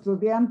 Muchos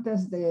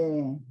estudiantes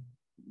del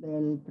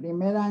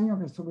primer año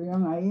que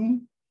estuvieron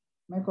ahí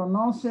me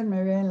conocen,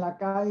 me ven en la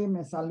calle,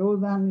 me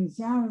saludan y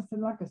dicen, esta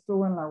es la que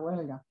estuvo en la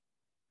huelga.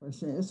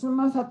 Pues es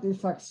una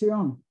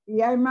satisfacción. Y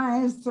hay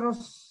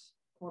maestros,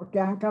 porque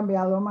han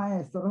cambiado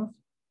maestros,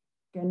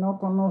 que no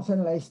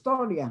conocen la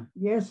historia.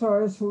 Y eso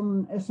es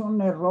un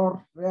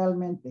error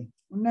realmente.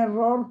 Un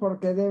error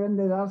porque deben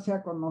de darse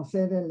a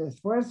conocer el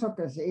esfuerzo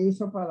que se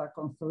hizo para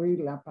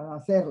construirla, para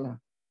hacerla.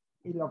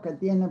 Y lo que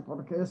tiene,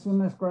 porque es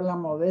una escuela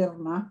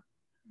moderna,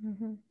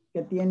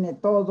 que tiene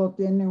todo,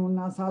 tiene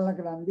una sala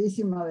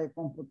grandísima de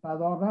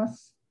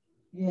computadoras,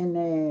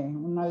 tiene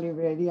una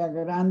librería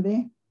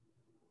grande,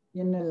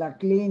 tiene la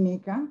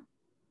clínica,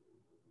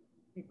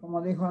 y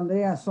como dijo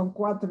Andrea, son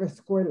 4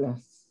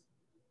 escuelas,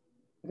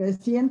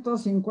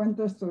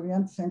 350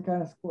 estudiantes en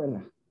cada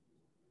escuela.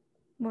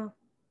 Wow.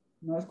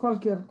 No es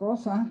cualquier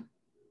cosa.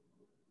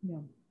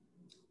 Yeah.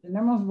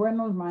 Tenemos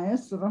buenos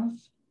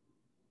maestros.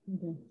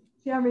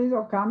 Sí ha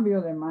habido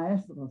cambio de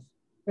maestros,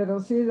 pero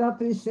sí da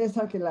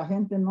tristeza que la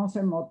gente no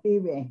se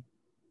motive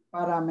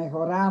para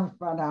mejorar,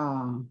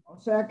 o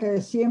sea que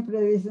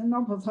siempre dicen,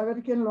 no, pues a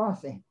ver quién lo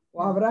hace,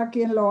 o habrá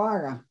quien lo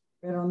haga,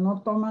 pero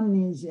no toman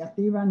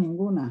iniciativa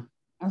ninguna.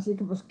 Así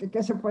que, pues,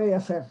 ¿qué se puede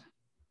hacer?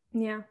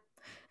 Yeah.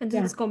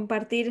 Entonces,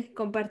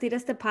 compartir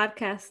este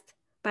podcast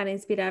para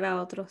inspirar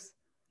a otros.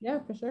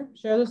 Yeah, for sure.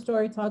 Share the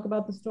story, talk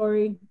about the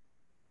story.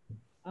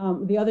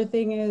 The other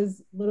thing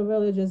is Little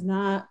Village is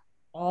not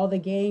all the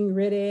gang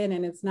ridden,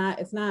 and it's not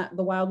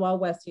the wild, wild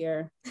west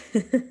here.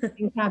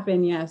 Things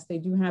happen, yes, they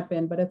do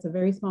happen, but it's a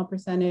very small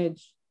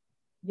percentage.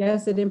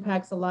 Yes, it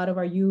impacts a lot of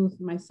our youth.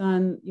 My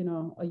son,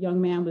 a young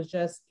man was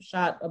just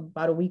shot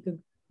about a week,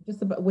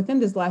 just about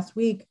within this last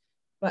week,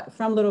 but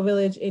from Little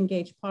Village in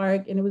Gage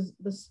Park, and it was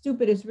the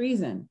stupidest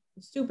reason,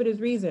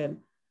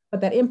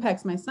 but that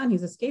impacts my son.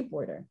 He's a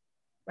skateboarder,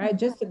 right?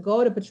 Just to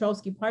go to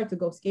Petrovsky Park to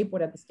go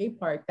skateboard at the skate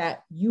park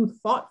that you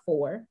fought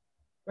for,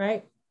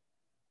 right?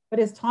 But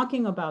it's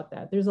talking about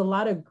that. There's a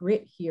lot of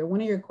grit here.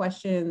 One of your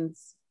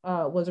questions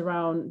was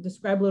around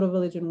describe Little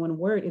Village in one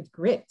word. It's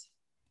grit.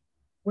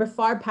 We're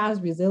far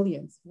past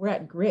resilience. We're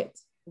at grit.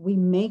 We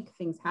make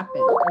things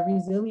happen. Our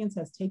resilience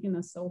has taken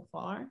us so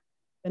far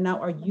that now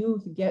our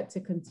youth get to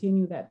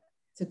continue that,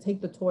 to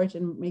take the torch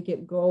and make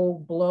it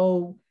go,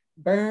 blow,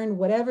 burn,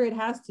 whatever it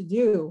has to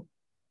do,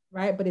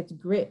 right? But it's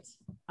grit.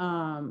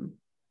 And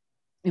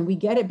we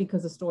get it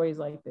because of stories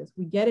like this.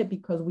 We get it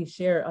because we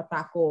share a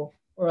taco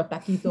or a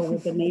taquito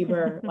with the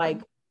neighbor.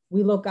 Like,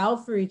 we look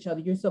out for each other.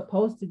 You're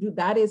supposed to do.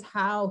 That is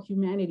how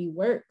humanity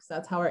works.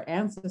 That's how our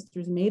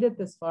ancestors made it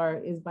this far,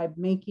 is by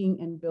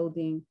making and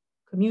building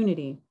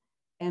community.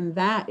 And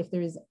that, if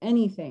there is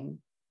anything,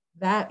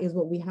 that is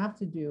what we have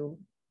to do.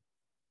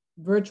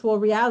 Virtual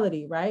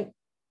reality, right?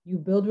 You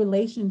build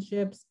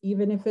relationships,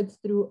 even if it's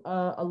through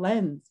a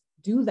lens.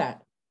 do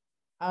that.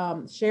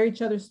 Share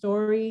each other's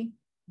story.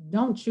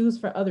 Don't choose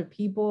for other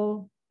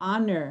people.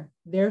 Honor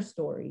their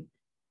story,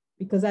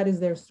 because that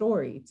is their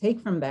story. Take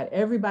from that.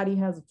 Everybody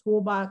has a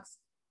toolbox.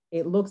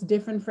 It looks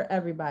different for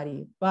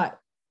everybody, but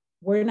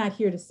we're not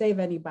here to save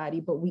anybody,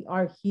 but we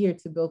are here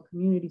to build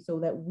community so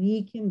that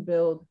we can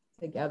build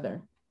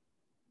together.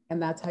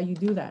 And that's how you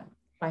do that,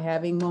 by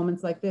having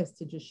moments like this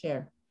to just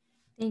share.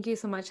 Thank you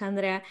so much,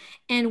 Andrea.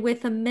 And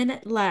with a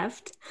minute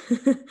left,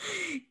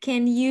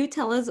 can you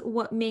tell us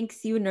what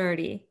makes you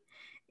nerdy?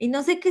 Y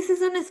no sé qué es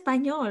eso en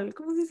español.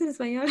 ¿Cómo se dice en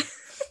español?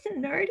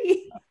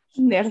 Nerdy.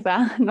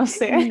 Nerda, no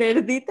sé.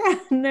 Nerdita,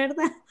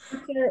 nerda.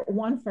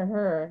 One for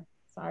her.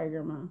 Sorry,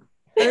 Grandma.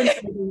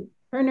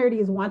 Her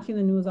nerdy is watching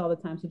the news all the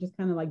time. So just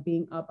kind of like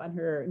being up on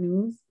her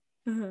news.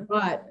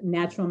 But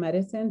natural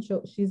medicine,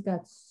 she's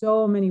got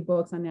so many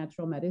books on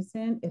natural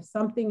medicine. If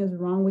something is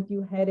wrong with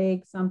you,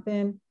 headache,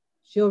 something,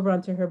 she'll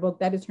run to her book.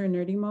 That is her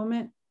nerdy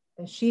moment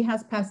that she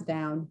has passed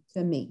down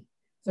to me.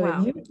 So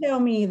if you tell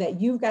me that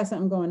you've got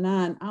something going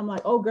on, I'm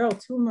like, oh girl,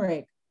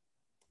 turmeric,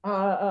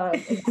 or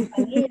hey,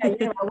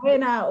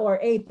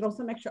 throw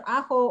some extra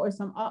ajo or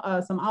some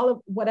olive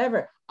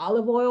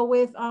oil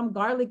with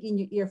garlic in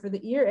your ear for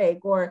the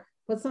earache, or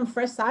put some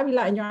fresh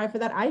savila in your eye for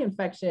that eye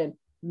infection.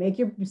 Make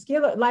your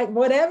skin look like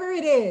whatever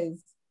it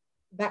is.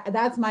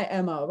 That's my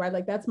MO, right?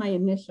 Like that's my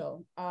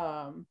initial.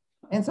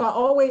 And so I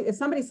always, if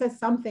somebody says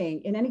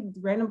something in any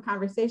random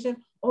conversation,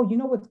 oh, you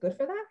know what's good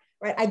for that,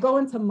 right? I go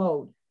into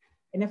mode.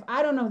 And if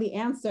I don't know the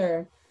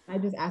answer, I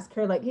just ask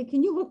her like, hey,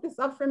 can you look this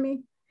up for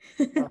me?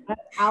 So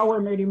our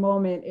nerdy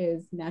moment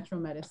is natural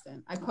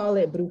medicine. I call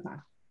it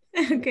bruja.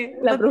 Okay.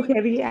 La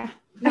brujería.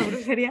 La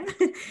brujería.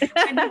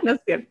 No es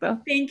cierto.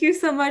 Thank you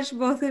so much,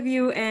 both of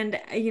you. And,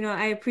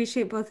 I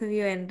appreciate both of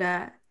you, and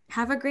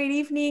have a great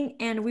evening.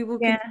 And we will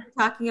continue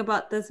talking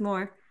about this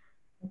more.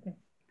 Okay.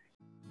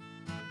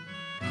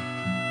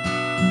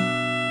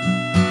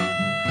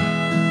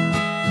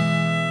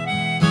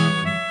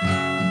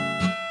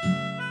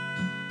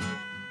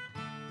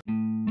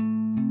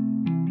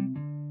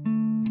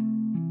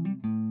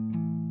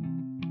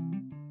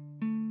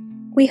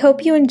 We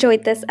hope you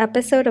enjoyed this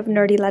episode of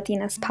Nerdy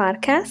Latinas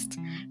podcast.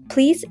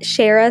 Please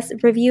share us,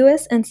 review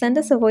us, and send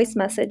us a voice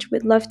message.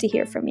 We'd love to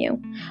hear from you.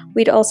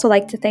 We'd also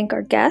like to thank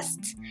our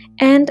guests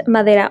and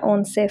Madera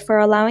Once for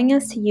allowing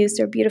us to use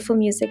their beautiful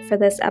music for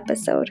this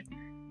episode.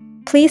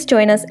 Please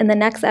join us in the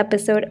next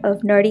episode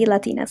of Nerdy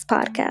Latinas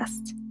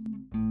podcast.